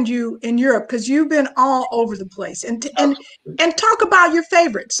find you in Europe? Because you've been all over the place, and talk about your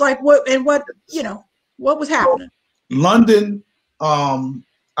favorites, like what was happening. London,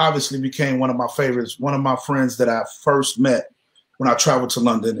 obviously became one of my favorites. One of my friends that I first met when I traveled to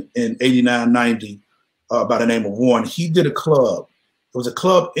London in 89, 90, by the name of Warren. He did a club. It was a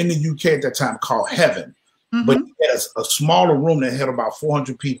club in the UK at that time called Heaven, but he had a smaller room that had about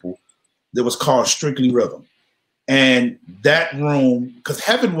 400 people. That was called Strictly Rhythm. And that room, because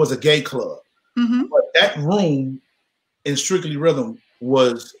Heaven was a gay club, but that room in Strictly Rhythm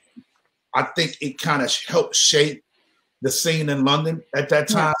was, I think it kind of helped shape the scene in London at that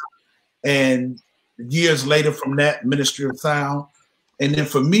time. And years later from that, Ministry of Sound. And then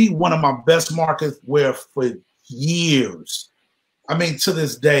for me, one of my best markets where for years, I mean, to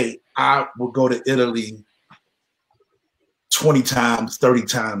this day, I would go to Italy 20 times, 30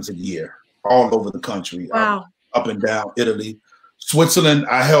 times a year, all over the country. Wow. Up and down Italy. Switzerland,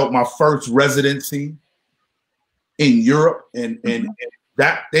 I held my first residency in Europe, and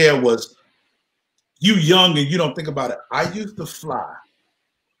that there was, you young and you don't think about it. I used to fly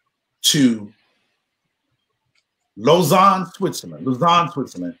to Lausanne, Switzerland,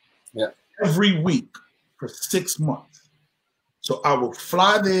 every week for 6 months. So I would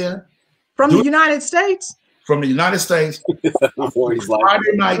fly there from the United States. From the United States,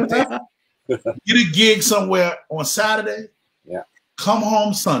 Friday night, there, get a gig somewhere on Saturday, come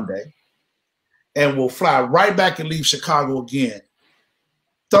home Sunday, and we'll fly right back and leave Chicago again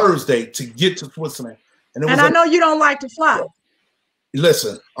Thursday to get to Switzerland. And I know you don't like to fly.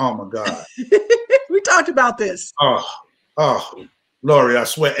 Listen, oh my God. We talked about this. Oh, Lori, I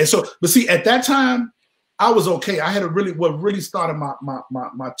swear. And so, but see, at that time, I was okay. I had what really started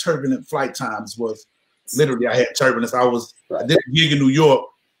my turbulent flight times was literally I had turbulence. I did a gig in New York,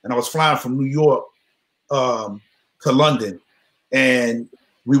 and I was flying from New York to London, and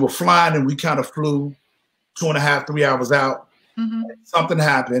we were flying, and we kind of flew 2.5, 3 hours out. Something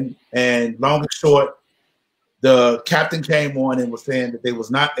happened, and long and short, the captain came on and was saying that they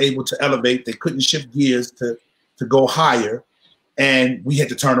was not able to elevate. They couldn't shift gears to go higher, and we had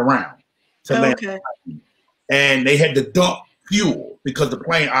to turn around to land. And they had to dump fuel because the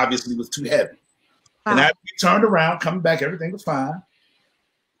plane obviously was too heavy. And after we turned around, coming back, everything was fine.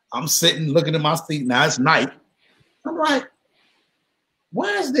 I'm sitting looking at my seat. Now it's night. I'm like,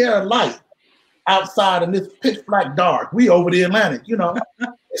 why is there a light outside in this pitch black dark? We over the Atlantic, you know.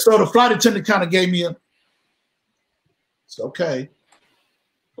 So the flight attendant kind of gave me it's okay.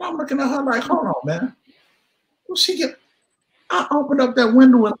 Well, I'm looking at her like, hold on, man. Well, I opened up that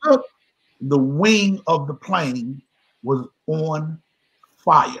window and looked. The wing of the plane was on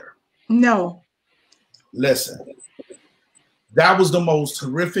fire. No. Listen, that was the most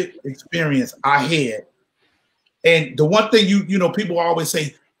horrific experience I had. And the one thing you know, people always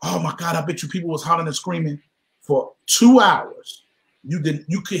say, oh my God, I bet you people was hollering and screaming. For 2 hours, you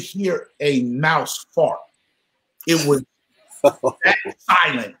could hear a mouse fart. It was that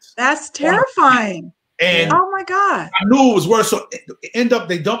silent. That's terrifying. And oh my God. I knew it was worse. So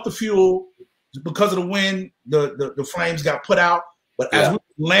they dumped the fuel because of the wind, the flames got put out. But as we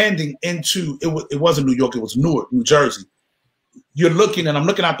were landing into it wasn't New York, it was Newark, New Jersey. You're looking, and I'm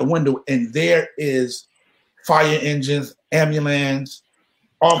looking out the window, and there is fire engines, ambulance,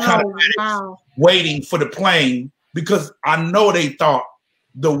 all kind of medics waiting for the plane, because I know they thought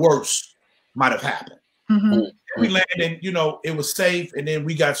the worst might have happened. We landed, you know, it was safe, and then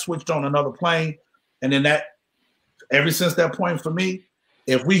we got switched on another plane. And then ever since that point for me,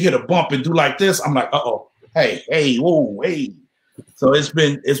 if we hit a bump and do like this, I'm like, hey, whoa, hey. So it's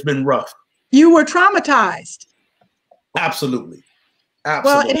been rough. You were traumatized. Absolutely.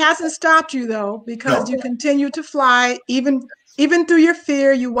 Well, it hasn't stopped you though, because you continue to fly, even through your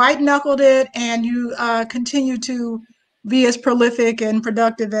fear. You white knuckled it, and you continue to be as prolific and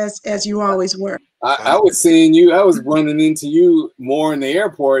productive as you always were. I was seeing you. I was running into you more in the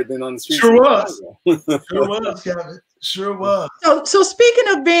airport than on the street. Sure was. Sure was, Kevin. Sure was. So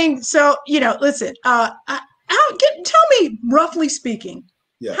speaking of being, you know, listen. Tell me, roughly speaking,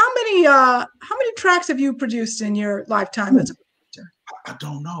 how many tracks have you produced in your lifetime as a producer? I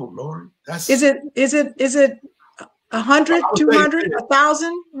don't know, Lori. Is it 100, 200,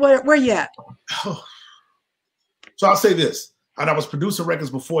 1,000? Where you at? So I'll say this, and I was producing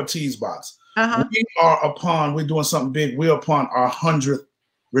records before Tease Box. We're doing something big. We're upon our 100th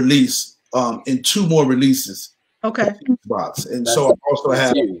release, and 2 more releases. Okay. Box. And so I also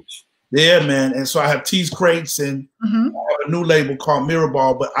have, man. And so I have Tease Crates, and I have a new label called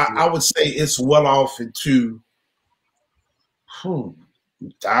Mirrorball, but I would say it's well off into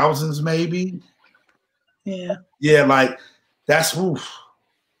thousands, maybe. Yeah. Yeah, like that's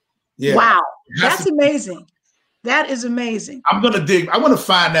yeah. Wow. That's amazing. That is amazing. I'm gonna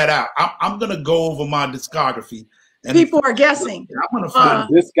find that out. I'm gonna go over my discography. And people are guessing. I'm gonna find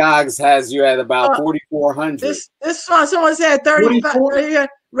Discogs has you at about 4,400. This one, someone said 35.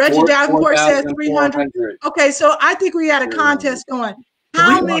 Reggie Davenport said 300. Okay, so I think we had a contest going.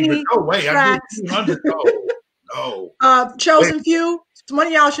 How many tracks? I did 200. No. Chosen Few. One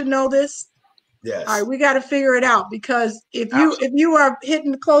of y'all should know this. Yes. All right, we got to figure it out, because if you are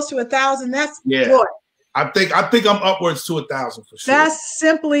hitting close to 1,000, that's good. I think I'm upwards to 1,000 for sure. That's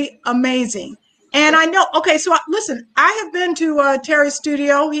simply amazing. And I know. Okay, so listen, I have been to Terry's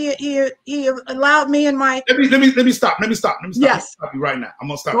studio. He allowed me and my. Let me stop. Yes. Stop you right now. I'm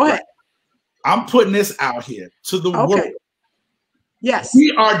gonna stop. Go ahead. I'm putting this out here to the world. Yes.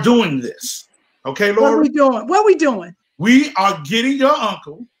 We are doing this. Okay, Lord. What are we doing? We are getting your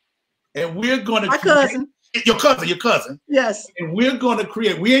uncle, and we're going to my cousin. Your cousin. Yes. And we're going to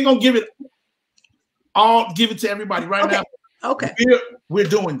create. We ain't going to give it to everybody right now. Okay. We're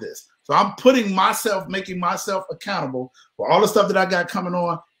doing this. So I'm making myself accountable for all the stuff that I got coming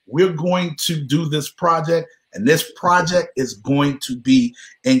on. We're going to do this project, and this project is going to be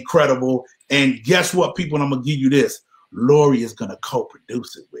incredible. And guess what, people? And I'm going to give you this. Lori is going to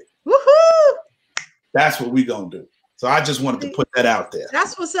co-produce it with me. Woohoo! That's what we're going to do. So I just wanted to put that out there.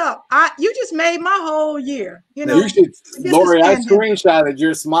 That's what's up. You just made my whole year. You know, you should, Lori, I screenshotted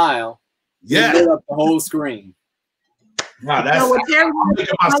your smile. Yeah. Lit up the whole screen. Wow, that's I'm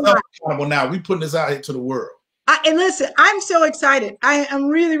making myself accountable now. We putting this out here to the world. And listen, I'm so excited. I am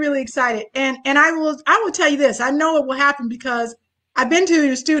really, really excited. And I will tell you this. I know it will happen because I've been to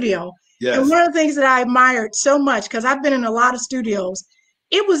your studio. Yes. And one of the things that I admired so much, because I've been in a lot of studios,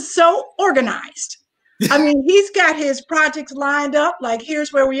 it was so organized. I mean, he's got his projects lined up. Like,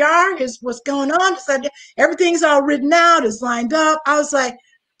 here's where we are. Here's what's going on. Everything's all written out. It's lined up. I was like,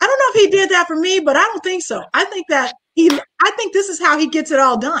 I don't know if he did that for me, but I don't think so. I think this is how he gets it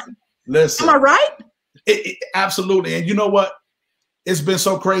all done. Listen, am I right? Absolutely. And you know what? It's been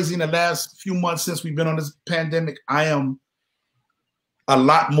so crazy in the last few months since we've been on this pandemic. I am a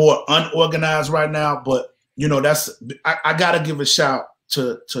lot more unorganized right now, but you know, I got to give a shout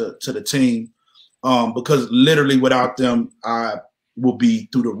to the team. Because literally without them, I will be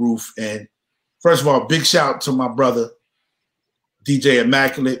through the roof. And first of all, big shout to my brother, DJ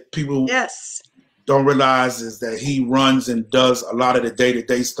Immaculate. People don't realize is that he runs and does a lot of the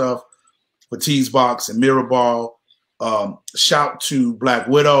day-to-day stuff for Teasbox and Mirrorball. Shout to Black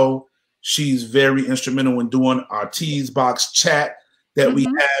Widow. She's very instrumental in doing our Teasbox chat that we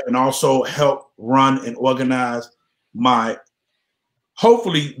have, and also help run and organize my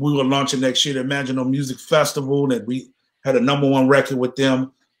hopefully we will launch it next year, the Imaginal Music Festival, and we had a #1 record with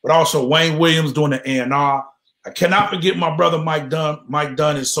them. But also Wayne Williams doing the A&R. I cannot forget my brother Mike Dunn. Mike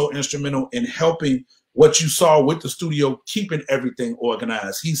Dunn is so instrumental in helping what you saw with the studio, keeping everything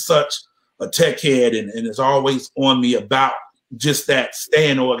organized. He's such a tech head and is always on me about just that,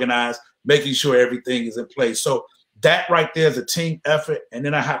 staying organized, making sure everything is in place. So that right there is a team effort. And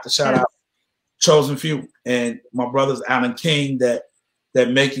then I have to shout out Chosen Few and my brothers Alan King that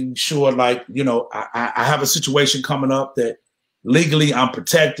making sure, like, you know, I have a situation coming up that legally I'm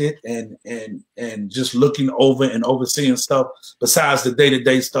protected and just looking over and overseeing stuff besides the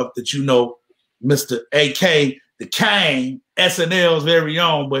day-to-day stuff that, you know, Mr. AK, the Kane, SNL's very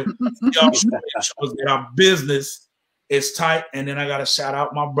own, but y'all should make sure that our business is tight. And then I got to shout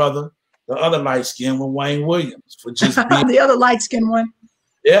out my brother, the other light-skinned one, Wayne Williams, for just being the other light-skinned one.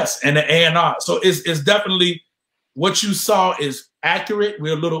 Yes, and the A&R. So it's definitely what you saw is accurate.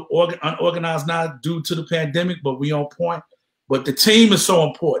 We're a little unorganized now due to the pandemic, but we on point. But the team is so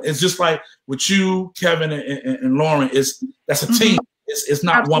important. It's just like with you, Kevin, and Lauren. That's a team. It's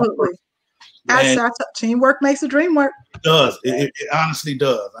not one person. That's teamwork makes the dream work. It does. It honestly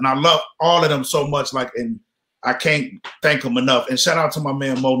does. And I love all of them so much. Like, and I can't thank them enough. And shout out to my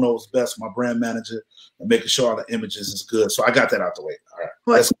man Mo Knows Best, my brand manager, and making sure all the images is good. So I got that out the way. All right.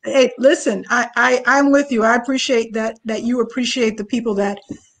 Well, hey, listen, I'm with you. I appreciate that you appreciate the people that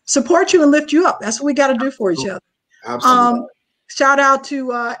support you and lift you up. That's what we got to do for each other. Absolutely. Shout out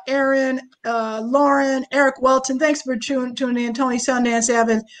to Aaron, Lauren, Eric Welton. Thanks for tuning in. Tony Sundance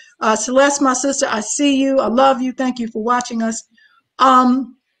Evans, Celeste, my sister. I see you. I love you. Thank you for watching us.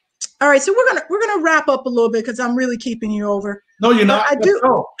 All right, so we're gonna wrap up a little bit because I'm really keeping you over. No, you're not. Let's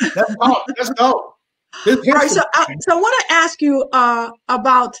go. Let's go. All right, so I want to ask you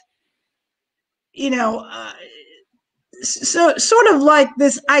about, you know, so sort of like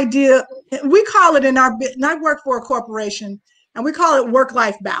this idea. We call it in our and I work for a corporation, and we call it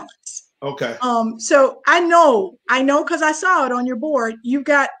work-life balance. Okay. So I know because I saw it on your board. You've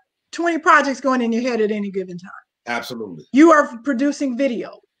got 20 projects going in your head at any given time. Absolutely. You are producing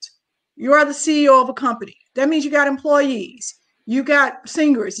videos. You are the CEO of a company. That means you got employees. You got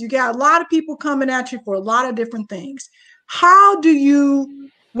singers. You got a lot of people coming at you for a lot of different things. How do you,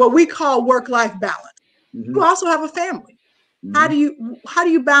 what we call work-life balance? You also have a family. How do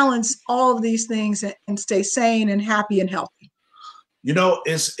you balance all of these things and stay sane and happy and healthy? You know,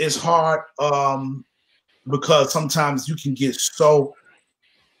 it's hard because sometimes you can get so,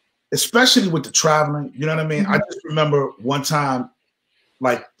 especially with the traveling, you know what I mean? I just remember one time,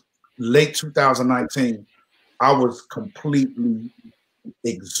 like late 2019, I was completely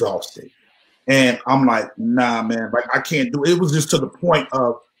exhausted. And I'm like, nah, man, like I can't do it. It was just to the point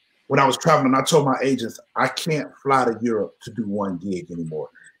of when I was traveling, I told my agents, I can't fly to Europe to do one gig anymore.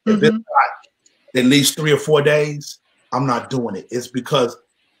 If it's not at least 3 or 4 days, I'm not doing it. It's because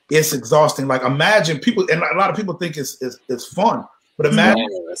it's exhausting. Like imagine people, and a lot of people think it's fun, but imagine,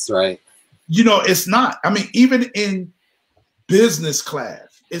 that's right. You know, it's not. I mean, even in business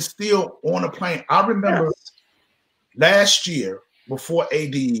class, it's still on a plane. I remember last year before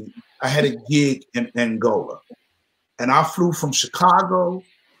ADE, I had a gig in Angola, and I flew from Chicago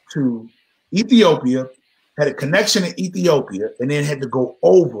to Ethiopia, had a connection in Ethiopia, and then had to go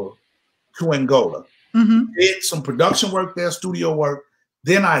over to Angola. Did some production work there, studio work.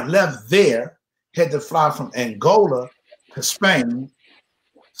 Then I left there, had to fly from Angola to Spain.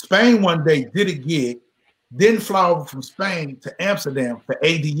 Spain one day, did a gig, then fly over from Spain to Amsterdam for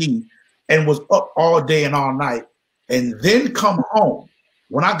ADE, and was up all day and all night, and then come home.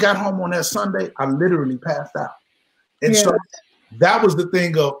 When I got home on that Sunday, I literally passed out. And so that was the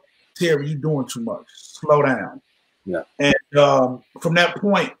thing of, Terry, you doing too much. Slow down. Yeah. And from that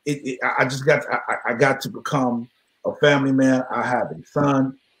point, I got to become a family man. I have a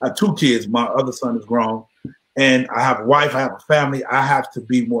son. I have 2 kids. My other son is grown. And I have a wife. I have a family. I have to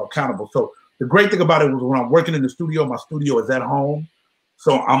be more accountable. So the great thing about it was when I'm working in the studio, my studio is at home.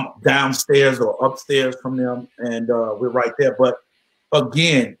 So I'm downstairs or upstairs from them, and we're right there. But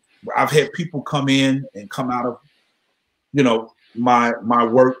again, I've had people come in and come out of, you know, my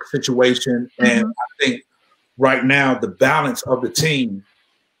work situation. And I think right now the balance of the team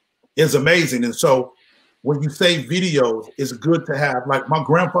is amazing. And so when you say videos, it's good to have, like my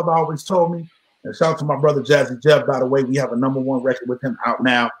grandfather always told me, and shout out to my brother Jazzy Jeff, by the way, we have a #1 record with him out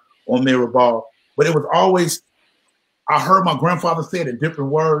now on Mirrorball. But it was always, I heard my grandfather say it in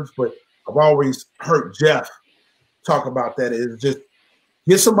different words, but I've always heard Jeff talk about that. It's just,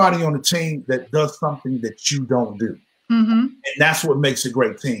 get somebody on the team that does something that you don't do. And that's what makes a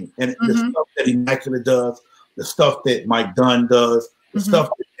great team. And the stuff that Immaculate does, the stuff that Mike Dunn does, the stuff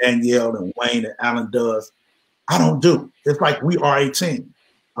that Danielle and Wayne and Alan does, I don't do. It's like we are a team.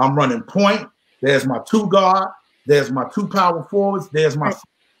 I'm running point. There's my 2 guard. There's my 2 power forwards. There's my,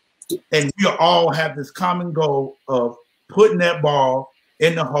 and we all have this common goal of putting that ball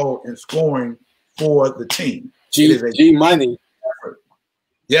in the hole and scoring for the team. G Money.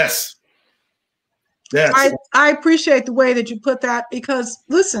 Yes. Yes. I appreciate the way that you put that, because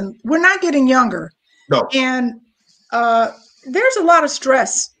listen, we're not getting younger. No. And there's a lot of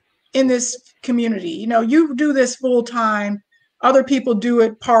stress in this community. You know, you do this full time. Other people do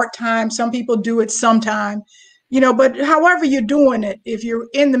it part time. Some people do it sometime. You know, but however you're doing it, if you're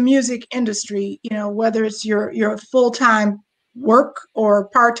in the music industry, you know, whether it's your full time work or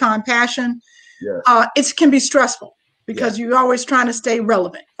part time passion, it can be stressful. Because you're always trying to stay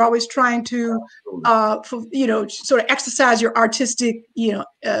relevant. You're always trying to, you know, sort of exercise your artistic, you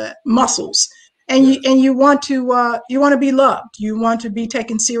know, muscles, and you want to be loved. You want to be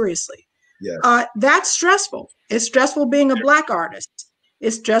taken seriously. That's stressful. It's stressful being a Black artist.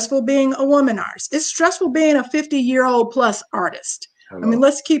 It's stressful being a woman artist. It's stressful being a 50-year-old plus artist. Hello. I mean,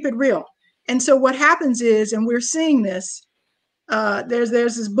 let's keep it real. And so what happens is, and we're seeing this. There's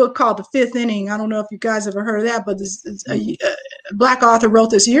this book called The Fifth Inning. I don't know if you guys ever heard of that, but a Black author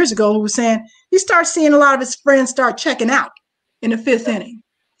wrote this years ago, who was saying he starts seeing a lot of his friends start checking out in the 5th inning,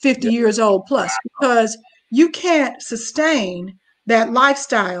 50 years old plus, because you can't sustain that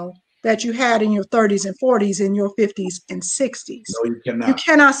lifestyle that you had in your 30s and 40s, in your 50s and 60s. No, you cannot. You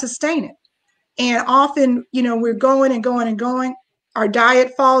cannot sustain it. And often, you know, we're going and going and going. Our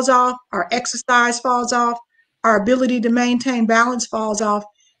diet falls off. Our exercise falls off. Our ability to maintain balance falls off.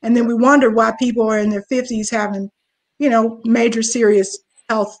 And then we wonder why people are in their 50s having, you know, major serious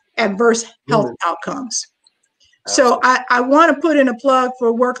adverse health outcomes. So I want to put in a plug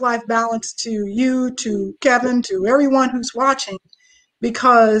for work-life balance to you, to Kevin, to everyone who's watching,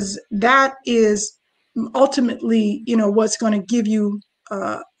 because that is ultimately, you know, what's going to give you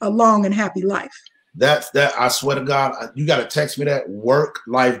a long and happy life. That I swear to God, you got to text me that,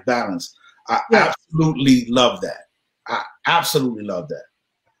 work-life balance. I absolutely love that. I absolutely love that.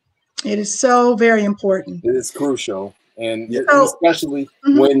 It is so very important. It is crucial, and especially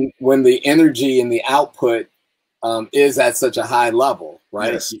when the energy and the output is at such a high level,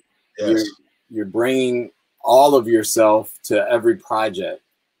 right? Yes. You're bringing all of yourself to every project,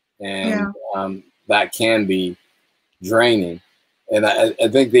 and that can be draining. And I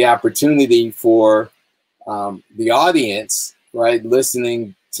think the opportunity for the audience, right,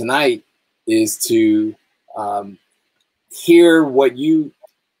 listening tonight, is to hear what you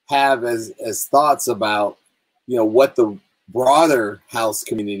have as thoughts about, you know, what the broader house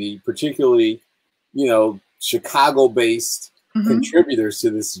community, particularly, you know, Chicago-based contributors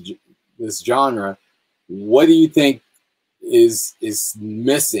to this genre, what do you think is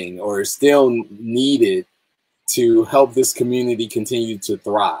missing or is still needed to help this community continue to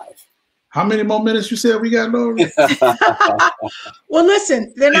thrive. How many more minutes you said we got, Lori? Well,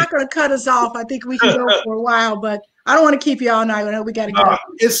 listen, they're not going to cut us off. I think we can go for a while, but I don't want to keep you all night. I know we got to go.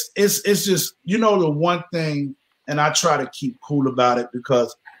 It's just, you know, the one thing, and I try to keep cool about it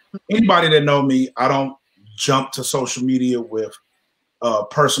because anybody that know me, I don't jump to social media with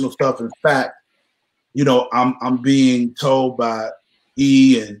personal stuff. In fact, you know, I'm being told by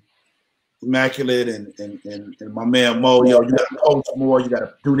E and Immaculate and my man Mo, yo, you got to post more, you got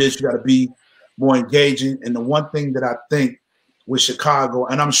to do this, you got to be more engaging. And the one thing that I think with Chicago,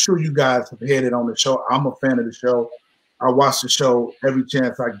 and I'm sure you guys have had it on the show, I'm a fan of the show. I watch the show every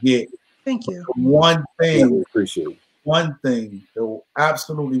chance I get. Thank you. One thing, Yeah, appreciate it. one thing,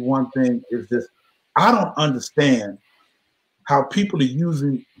 absolutely one thing is this. I don't understand how people are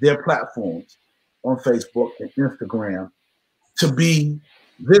using their platforms on Facebook and Instagram to be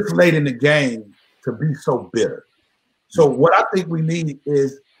this late in the game to be so bitter. So what I think we need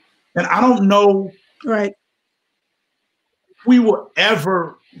is, and I don't know Right. if we will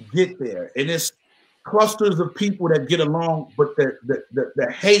ever get there. And it's clusters of people that get along, but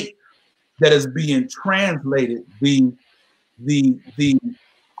the hate that is being translated,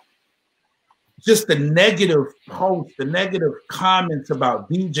 just the negative posts, the negative comments about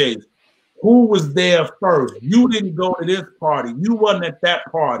DJs. Who was there first? You didn't go to this party. You wasn't at that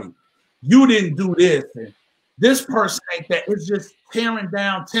party. You didn't do this. And this person ain't that. It's just tearing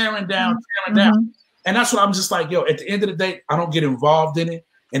down. And that's what I'm just like, yo, at the end of the day, I don't get involved in it.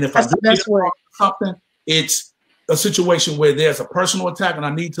 And if I do get involved in something, it's a situation where there's a personal attack and I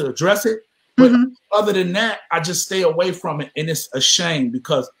need to address it. But other than that, I just stay away from it. And it's a shame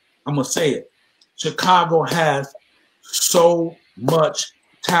because I'm going to say it. Chicago has so much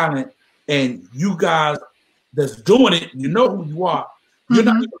talent. And you guys that's doing it, you know who you are. You're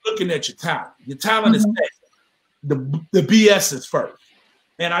not even looking at your talent. Your talent is next. The BS is first.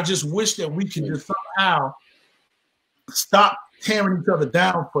 And I just wish that we could just somehow stop tearing each other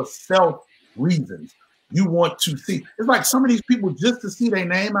down for self reasons. You want to see. It's like some of these people just to see their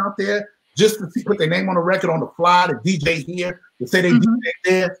name out there, just to see, put their name on the record on the fly, the DJ here, to say they DJ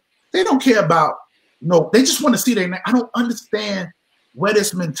there. They don't care about, no, they just want to see their name. I don't understand where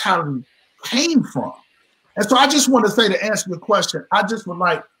this mentality came from. And so I just want to say, to answer your question, I just would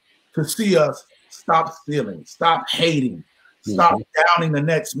like to see us stop stealing, stop hating, stop downing the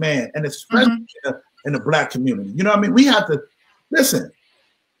next man, and especially in the Black community. You know what I mean? We have to, listen,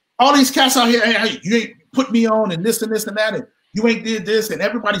 all these cats out here, hey, you ain't put me on and this and this and that, and you ain't did this, and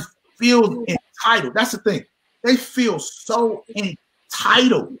everybody feels entitled. That's the thing. They feel so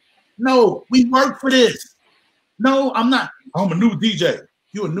entitled. No, we work for this. No, I'm not. I'm a new DJ.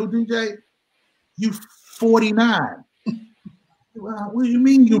 You a new DJ? You 49. What do you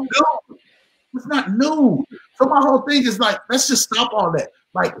mean you new? It's not new. So my whole thing is like, let's just stop all that.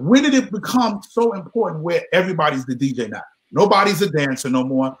 Like, when did it become so important where everybody's the DJ now? Nobody's a dancer no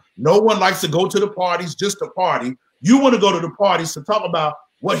more. No one likes to go to the parties just to party. You want to go to the parties to talk about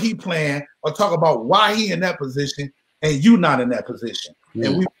what he planned or talk about why he in that position and you not in that position.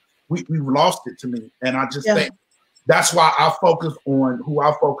 And we've lost it to me. And I just think that's why I focus on who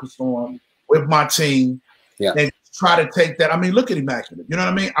I focus on with my team and try to take that. I mean, look at Immaculate. You know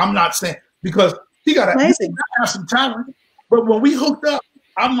what I mean? I'm not saying, because he got to have some talent. But when we hooked up,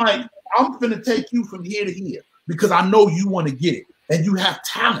 I'm like, I'm going to take you from here to here because I know you want to get it and you have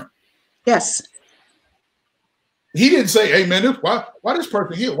talent. Yes. He didn't say, hey, man, why this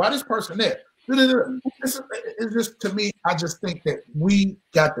person here? Why this person there? It's just, to me, I just think that we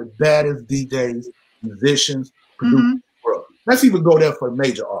got the baddest DJs, musicians, producers in the world. Let's even go there for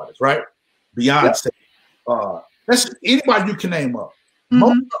major artists, right? Beyonce. That's anybody you can name up.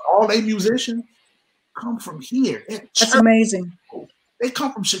 Most of all they musicians come from here. That's amazing. They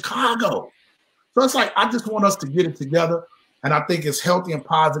come from Chicago. So it's like, I just want us to get it together. And I think it's healthy and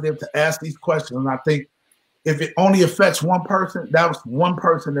positive to ask these questions. And I think if it only affects one person, that was one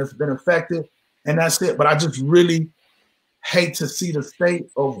person that's been affected, and that's it. But I just really hate to see the state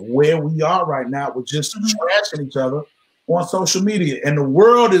of where we are right now with just trashing each other on social media. And the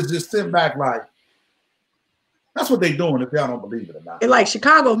world is just sitting back like, that's what they're doing if y'all don't believe it or not. It's like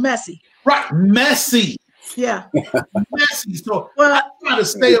Chicago messy. Right, messy. Yeah. Messy. So I try to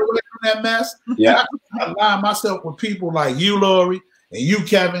stay away from that mess. Yeah. I align myself with people like you, Lori, and you,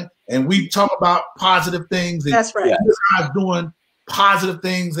 Kevin, and we talk about positive things. And that's right. This guy's doing positive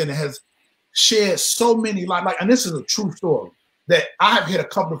things and has shared so many, and this is a true story, that I have had a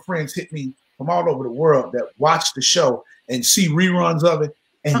couple of friends hit me from all over the world that watch the show and see reruns of it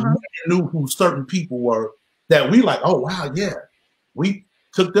and knew who certain people were, that we like, oh, wow, yeah. We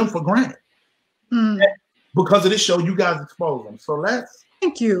took them for granted. because of this show, you guys expose them. So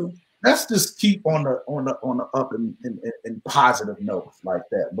thank you. Let's just keep on the up and positive notes like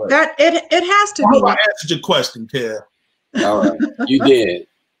that. But that it has to I be. hope I answered your question, Kev. All right,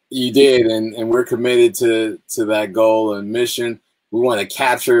 you did, and we're committed to that goal and mission. We want to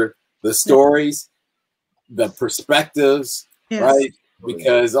capture the stories, the perspectives, Yes. right?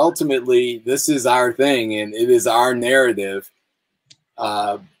 Because ultimately, this is our thing, and it is our narrative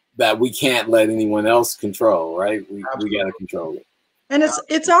that we can't let anyone else control, right? We got to control it. And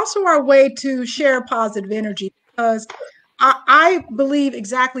it's also our way to share positive energy, because I believe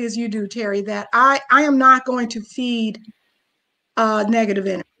exactly as you do, Terry, that I am not going to feed negative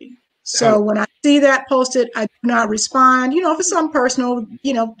energy. So when I see that posted, I do not respond. If it's something personal,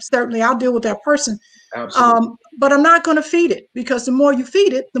 certainly I'll deal with that person. Absolutely. But I'm not going to feed it, because the more you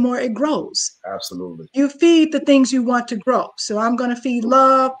feed it, the more it grows. Absolutely. You feed the things you want to grow. So I'm going to feed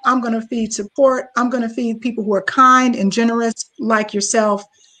love. I'm going to feed support. I'm going to feed people who are kind and generous, like yourself,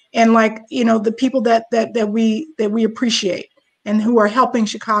 and like the people that we appreciate, and who are helping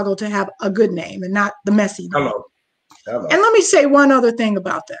Chicago to have a good name and not the messy name. Hello. And let me say one other thing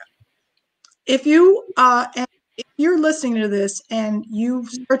about that. If you're listening to this and you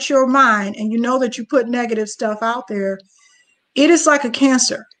search your mind and you know that you put negative stuff out there, it is like a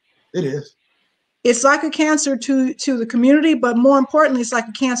cancer. It is. It's like a cancer to the community, but more importantly, it's like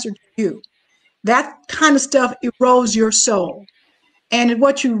a cancer to you. That kind of stuff erodes your soul. And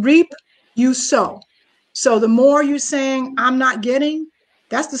what you reap, you sow. So the more you're saying, I'm not getting,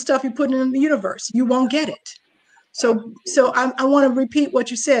 that's the stuff you're putting in the universe. You won't get it. So I want to repeat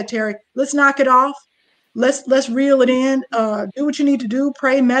what you said, Terry. Let's knock it off. Let's reel it in. Do what you need to do.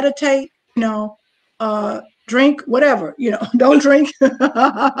 Pray, meditate. Drink, whatever. Don't drink.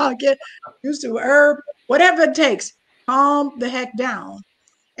 Get used to herb. Whatever it takes. Calm the heck down.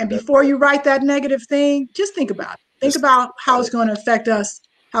 And before you write that negative thing, just think about it. Think about how it's going to affect us.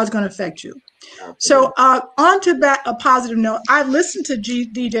 How it's going to affect you. So on to a positive note, I've listened to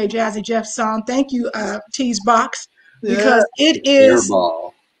DJ Jazzy Jeff's song. Thank you, Tease Box, because it is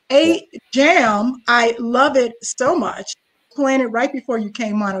a jam. I love it so much. Playing it right before you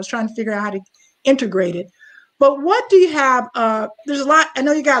came on. I was trying to figure out how to integrate it. But what do you have? There's a lot. I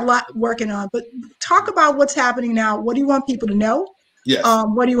know you got a lot working on, but talk about what's happening now. What do you want people to know? Yes.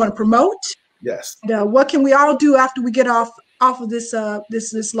 What do you want to promote? Yes. And, what can we all do after we get off of this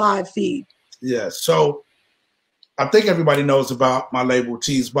this live feed? Yeah, so I think everybody knows about my label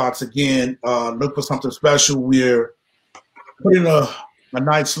Tease Box. Again, look for something special. We're putting a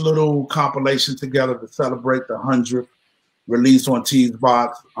nice little compilation together to celebrate the 100th release on Tease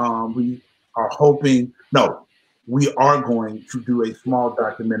Box. We are going to do a small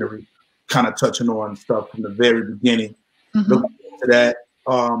documentary kind of touching on stuff from the very beginning. Mm-hmm. Look forward to that.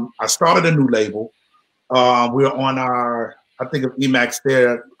 I started a new label. We're on I think of Emacs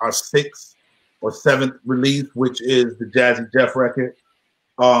there, our 6th or 7th release, which is the Jazzy Jeff record.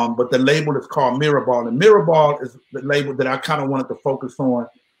 But the label is called Mirrorball. And Mirrorball is the label that I kind of wanted to focus on,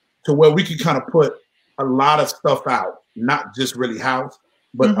 to where we could kind of put a lot of stuff out, not just really house,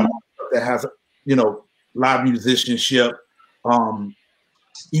 but mm-hmm. a lot of stuff that has, live musicianship.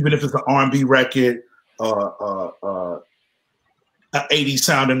 Even if it's an R&B record, an 80s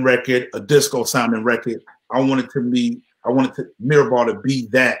sounding record, a disco sounding record, I wanted Mirrorball to be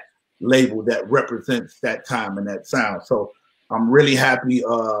that label that represents that time and that sound. So I'm really happy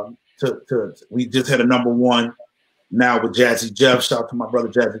we just had a #1 now with Jazzy Jeff. Shout out to my brother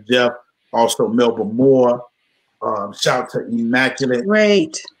Jazzy Jeff. Also Melba Moore. Shout out to Immaculate.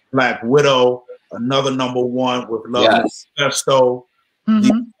 Great. Black Widow, another #1 with Love Manifesto. Mm-hmm.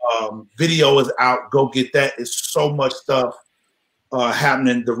 The video is out. Go get that. It's so much stuff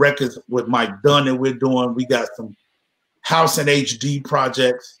happening. The records with Mike Dunn that we're doing. We got some House and HD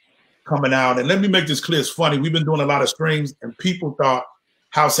projects coming out. And let me make this clear. It's funny. We've been doing a lot of streams, and people thought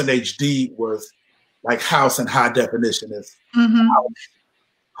House and HD was like House and high definition. It's mm-hmm.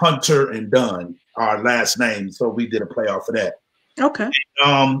 Hunter and Dunn, our last name. So we did a play off of that. Okay.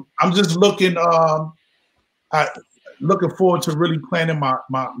 I'm just looking forward to really planning my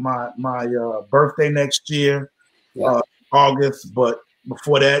birthday next year, August. But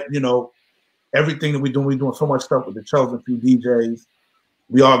before that, everything that we're doing so much stuff with the Chosen Few DJs.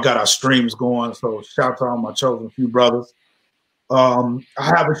 We all got our streams going, so shout out to all my Chosen Few brothers. I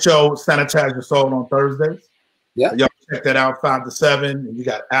have a show, Sanitize Your Soul, on Thursdays. Yeah, so y'all check that out, 5 to 7. And you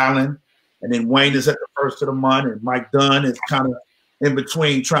got Alan, and then Wayne is at the first of the month, and Mike Dunn is kind of in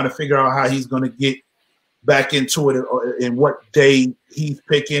between, trying to figure out how he's going to get back into it and what day he's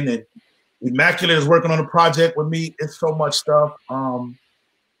picking. And Immaculate is working on a project with me. It's so much stuff. My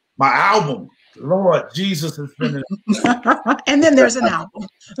album Lord Jesus has been, and then there's an album.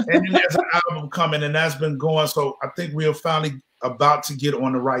 and then there's an album coming, and that's been going. So I think we are finally about to get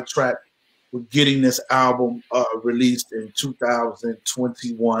on the right track with getting this album released in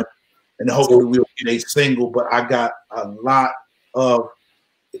 2021, and hopefully we'll get a single. But I got a lot of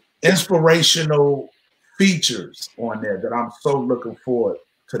inspirational features on there that I'm so looking forward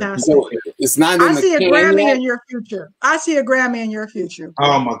to. So it's not in I the see a Grammy yet? in your future. I see a Grammy in your future.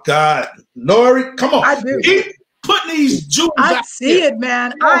 Oh my God, Lori, come on! I do. Keep putting these jewels. I see it,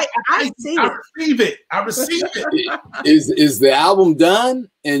 man. I see I it. receive it. I receive it. Is the album done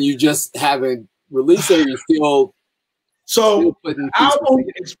and you just haven't released it? Or you still So putting the album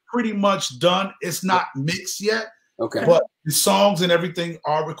is pretty much done. It's not mixed yet. Okay. But the songs and everything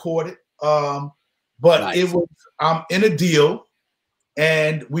are recorded. But Nice. it was in a deal,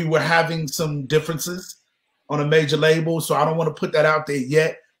 and we were having some differences on a major label. So I don't want to put that out there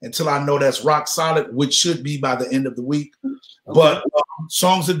yet until I know that's rock solid, which should be by the end of the week. Okay. But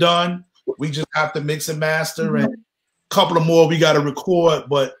songs are done. We just have to mix and master, and a couple of more we got to record.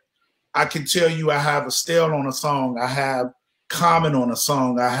 But I can tell you, I have Estelle on a song. I have Common on a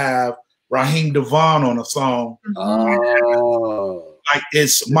song. I have Raheem Devon on a song. Oh, Like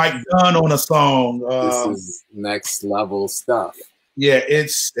it's Mike Dunn on a song. this is next level stuff. Yeah,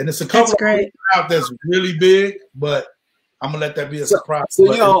 it's a couple That's great. out that's really big, but I'm gonna let that be a surprise. So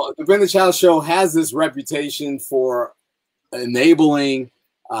But you know, the Brenda Child Show has this reputation for enabling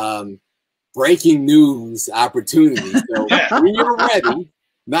breaking news opportunities. So when you're ready,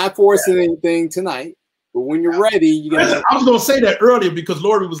 not forcing anything tonight, but when you're ready, you gotta. I was gonna say that earlier because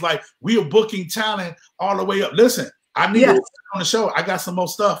Lori was like, "We are booking talent all the way up." Listen, I need to get on the show. I got some more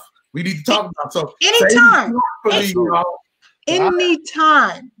stuff we need to talk about. So Anytime. for me, y'all.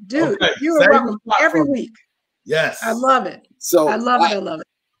 Anytime, dude. Okay, You are save welcome the spot every for me. week. Yes, I love it. So I love it. I love it.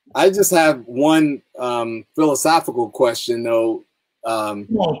 I just have one philosophical question, though. Come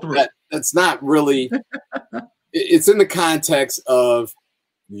on through. That's not really. It's in the context of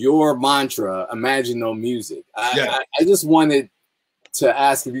your mantra, imagine no music. I just wanted to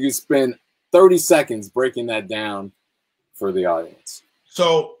ask if you could spend 30 seconds breaking that down for the audience.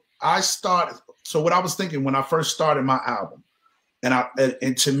 So what I was thinking when I first started my album,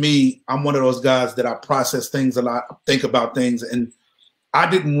 and to me, I'm one of those guys that I process things a lot, think about things, and I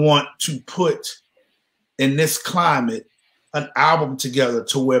didn't want to put in this climate an album together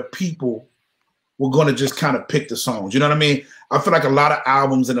to where people were going to just kind of pick the songs. You know what I mean? I feel like a lot of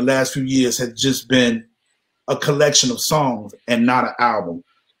albums in the last few years have just been a collection of songs and not an album.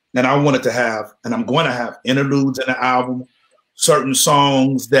 And I wanted to have, and I'm going to have interludes in the album, certain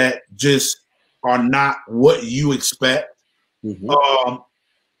songs that just are not what you expect.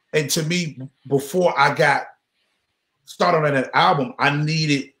 And to me, before I got started on that album, I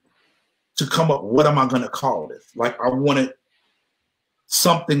needed to come up, what am I going to call this? Like I wanted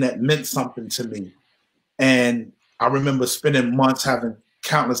something that meant something to me. And I remember spending months having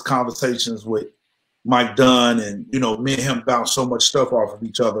countless conversations with Mike Dunn, and, you know, me and him bounced so much stuff off of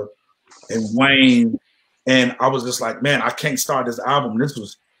each other, and Wayne. And I was just like, man, I can't start this album. This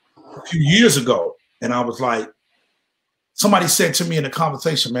was a few years ago. And I was like, somebody said to me in a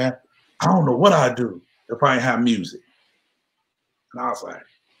conversation, man, I don't know what I'd do if I didn't have music. And I was like,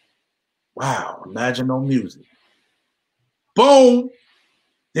 wow, imagine no music. Boom.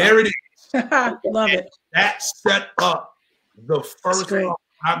 There it is. Love it. That set up the first song.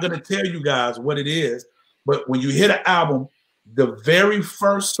 I'm not going to tell you guys what it is, but when you hear the album, the very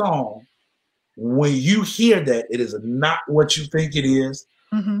first song, when you hear that, it is not what you think it is.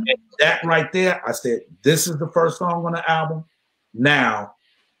 And that right there, I said, this is the first song on the album. Now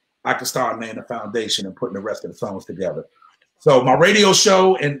I can start laying the foundation and putting the rest of the songs together. So my radio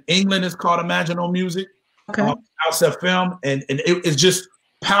show in England is called Imagine No Music. House FM, and it's just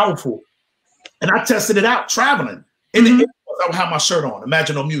powerful. And I tested it out traveling. In the airport, I would have my shirt on,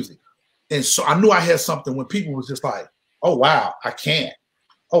 Imagine No Music. And so I knew I had something when people was just like, oh, wow, I can't.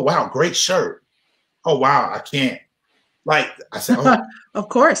 Oh, wow, great shirt. Oh, wow, I can't. Like, I said, oh, of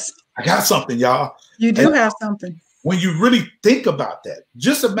course. I got something, y'all. You do have something. When you really think about that,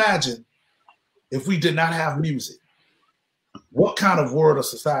 just imagine if we did not have music, what kind of world or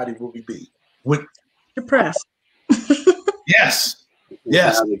society would we be? Depressed. Yes.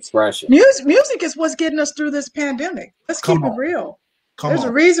 Yes. Expression. Music is what's getting us through this pandemic. Let's keep it real. There's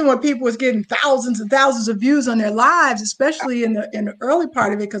a reason why people was getting thousands and thousands of views on their lives, especially in the early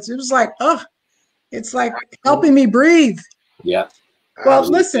part of it, because it was like, it's like helping me breathe. Yeah. Well,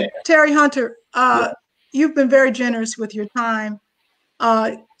 listen, Terry Hunter, you've been very generous with your time.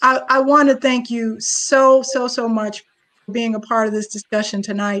 I want to thank you so much for being a part of this discussion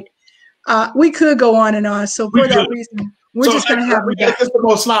tonight. we could go on and on. So for that reason, we're just going to have. We got just the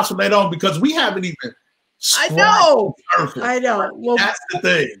most slots from later on because we haven't even. I know. I know. Well, that's the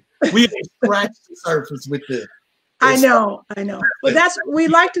thing. We haven't scratched the surface with this. I know. But we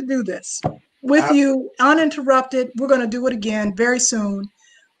like to do this with you uninterrupted. We're going to do it again very soon.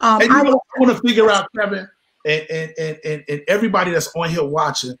 I want to figure out, Kevin, and everybody that's on here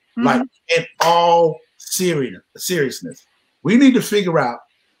watching, like in all seriousness, we need to figure out.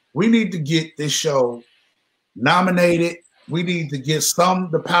 We need to get this show nominated. We need to get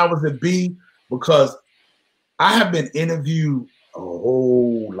the powers that be, because I have been interviewed a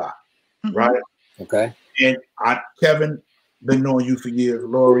whole lot, right? Okay. And Kevin, been knowing you for years.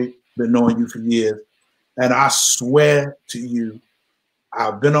 Lori, been knowing you for years. And I swear to you,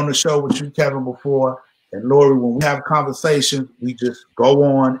 I've been on the show with you, Kevin, before. And Lori, when we have conversations, we just go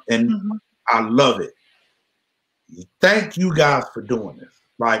on, and I love it. Thank you guys for doing this.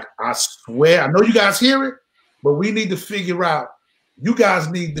 Like, I swear, I know you guys hear it, but we need to figure out, you guys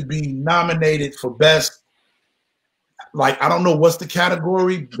need to be nominated for best. Like, I don't know what's the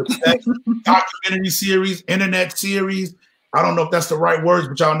category, the best documentary series, internet series. I don't know if that's the right words,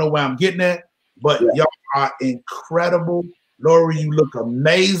 but y'all know where I'm getting at. But y'all are incredible. Lori, you look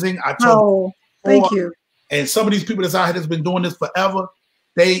amazing. I told thank you. And some of these people that's out here that's been doing this forever,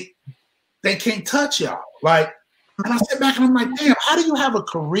 they can't touch y'all. Like, and I sit back and I'm like, damn, how do you have a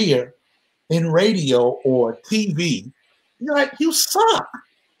career in radio or TV? You're like, you suck.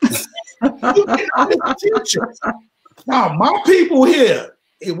 You future. Now, my people here,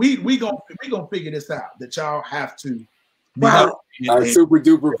 we gonna figure this out. That y'all have to. Wow. Our super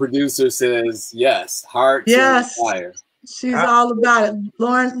duper producer says yes. Heart. Yes. Fire. She's all about it.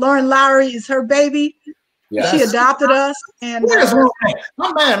 Lauren Lowry is her baby. Yes. She adopted us. And where's Lauren?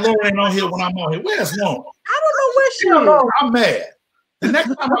 I'm mad Lauren ain't on here when I'm on here. Where's Lauren? I don't know where she is. I'm mad. The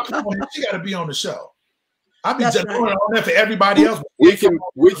next time I come on here, she got to be on the show. I'll be just on there for everybody else. We can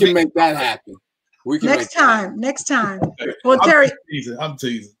make that happen. Next time. Well, Terry, I'm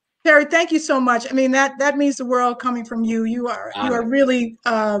teasing. Terry, thank you so much. I mean, that means the world coming from you. You are really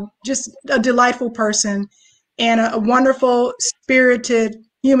just a delightful person and a wonderful, spirited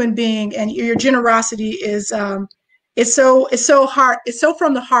human being. And your generosity is it's so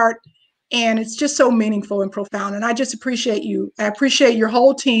from the heart, and it's just so meaningful and profound. And I just appreciate you. I appreciate your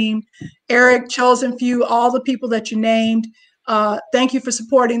whole team, Eric, Chosen Few, all the people that you named. Thank you for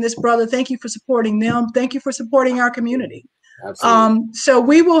supporting this brother. Thank you for supporting them. Thank you for supporting our community. Absolutely. So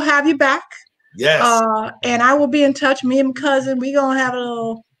we will have you back. Yes. And I will be in touch. Me and my cousin, we gonna have a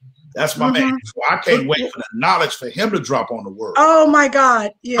little. That's my man. So I can't wait for the knowledge for him to drop on the world. Oh my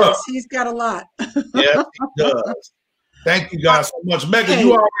God. Yes, he's got a lot. Yes, he does. Thank you guys so much. Megan,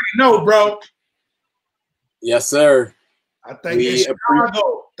 you already know, bro. Yes, sir. I think it's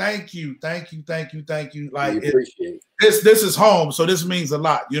Chicago. Thank you. Like appreciate this is home, so this means a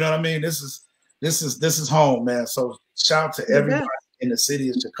lot. You know what I mean? This is home, man. So shout out to everybody in the city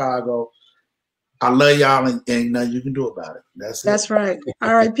of Chicago. I love y'all, and nothing you can do about it. That's right.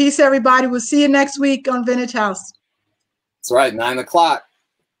 All right, peace, everybody. We'll see you next week on Vintage House. That's right, 9 o'clock.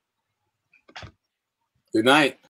 Good night.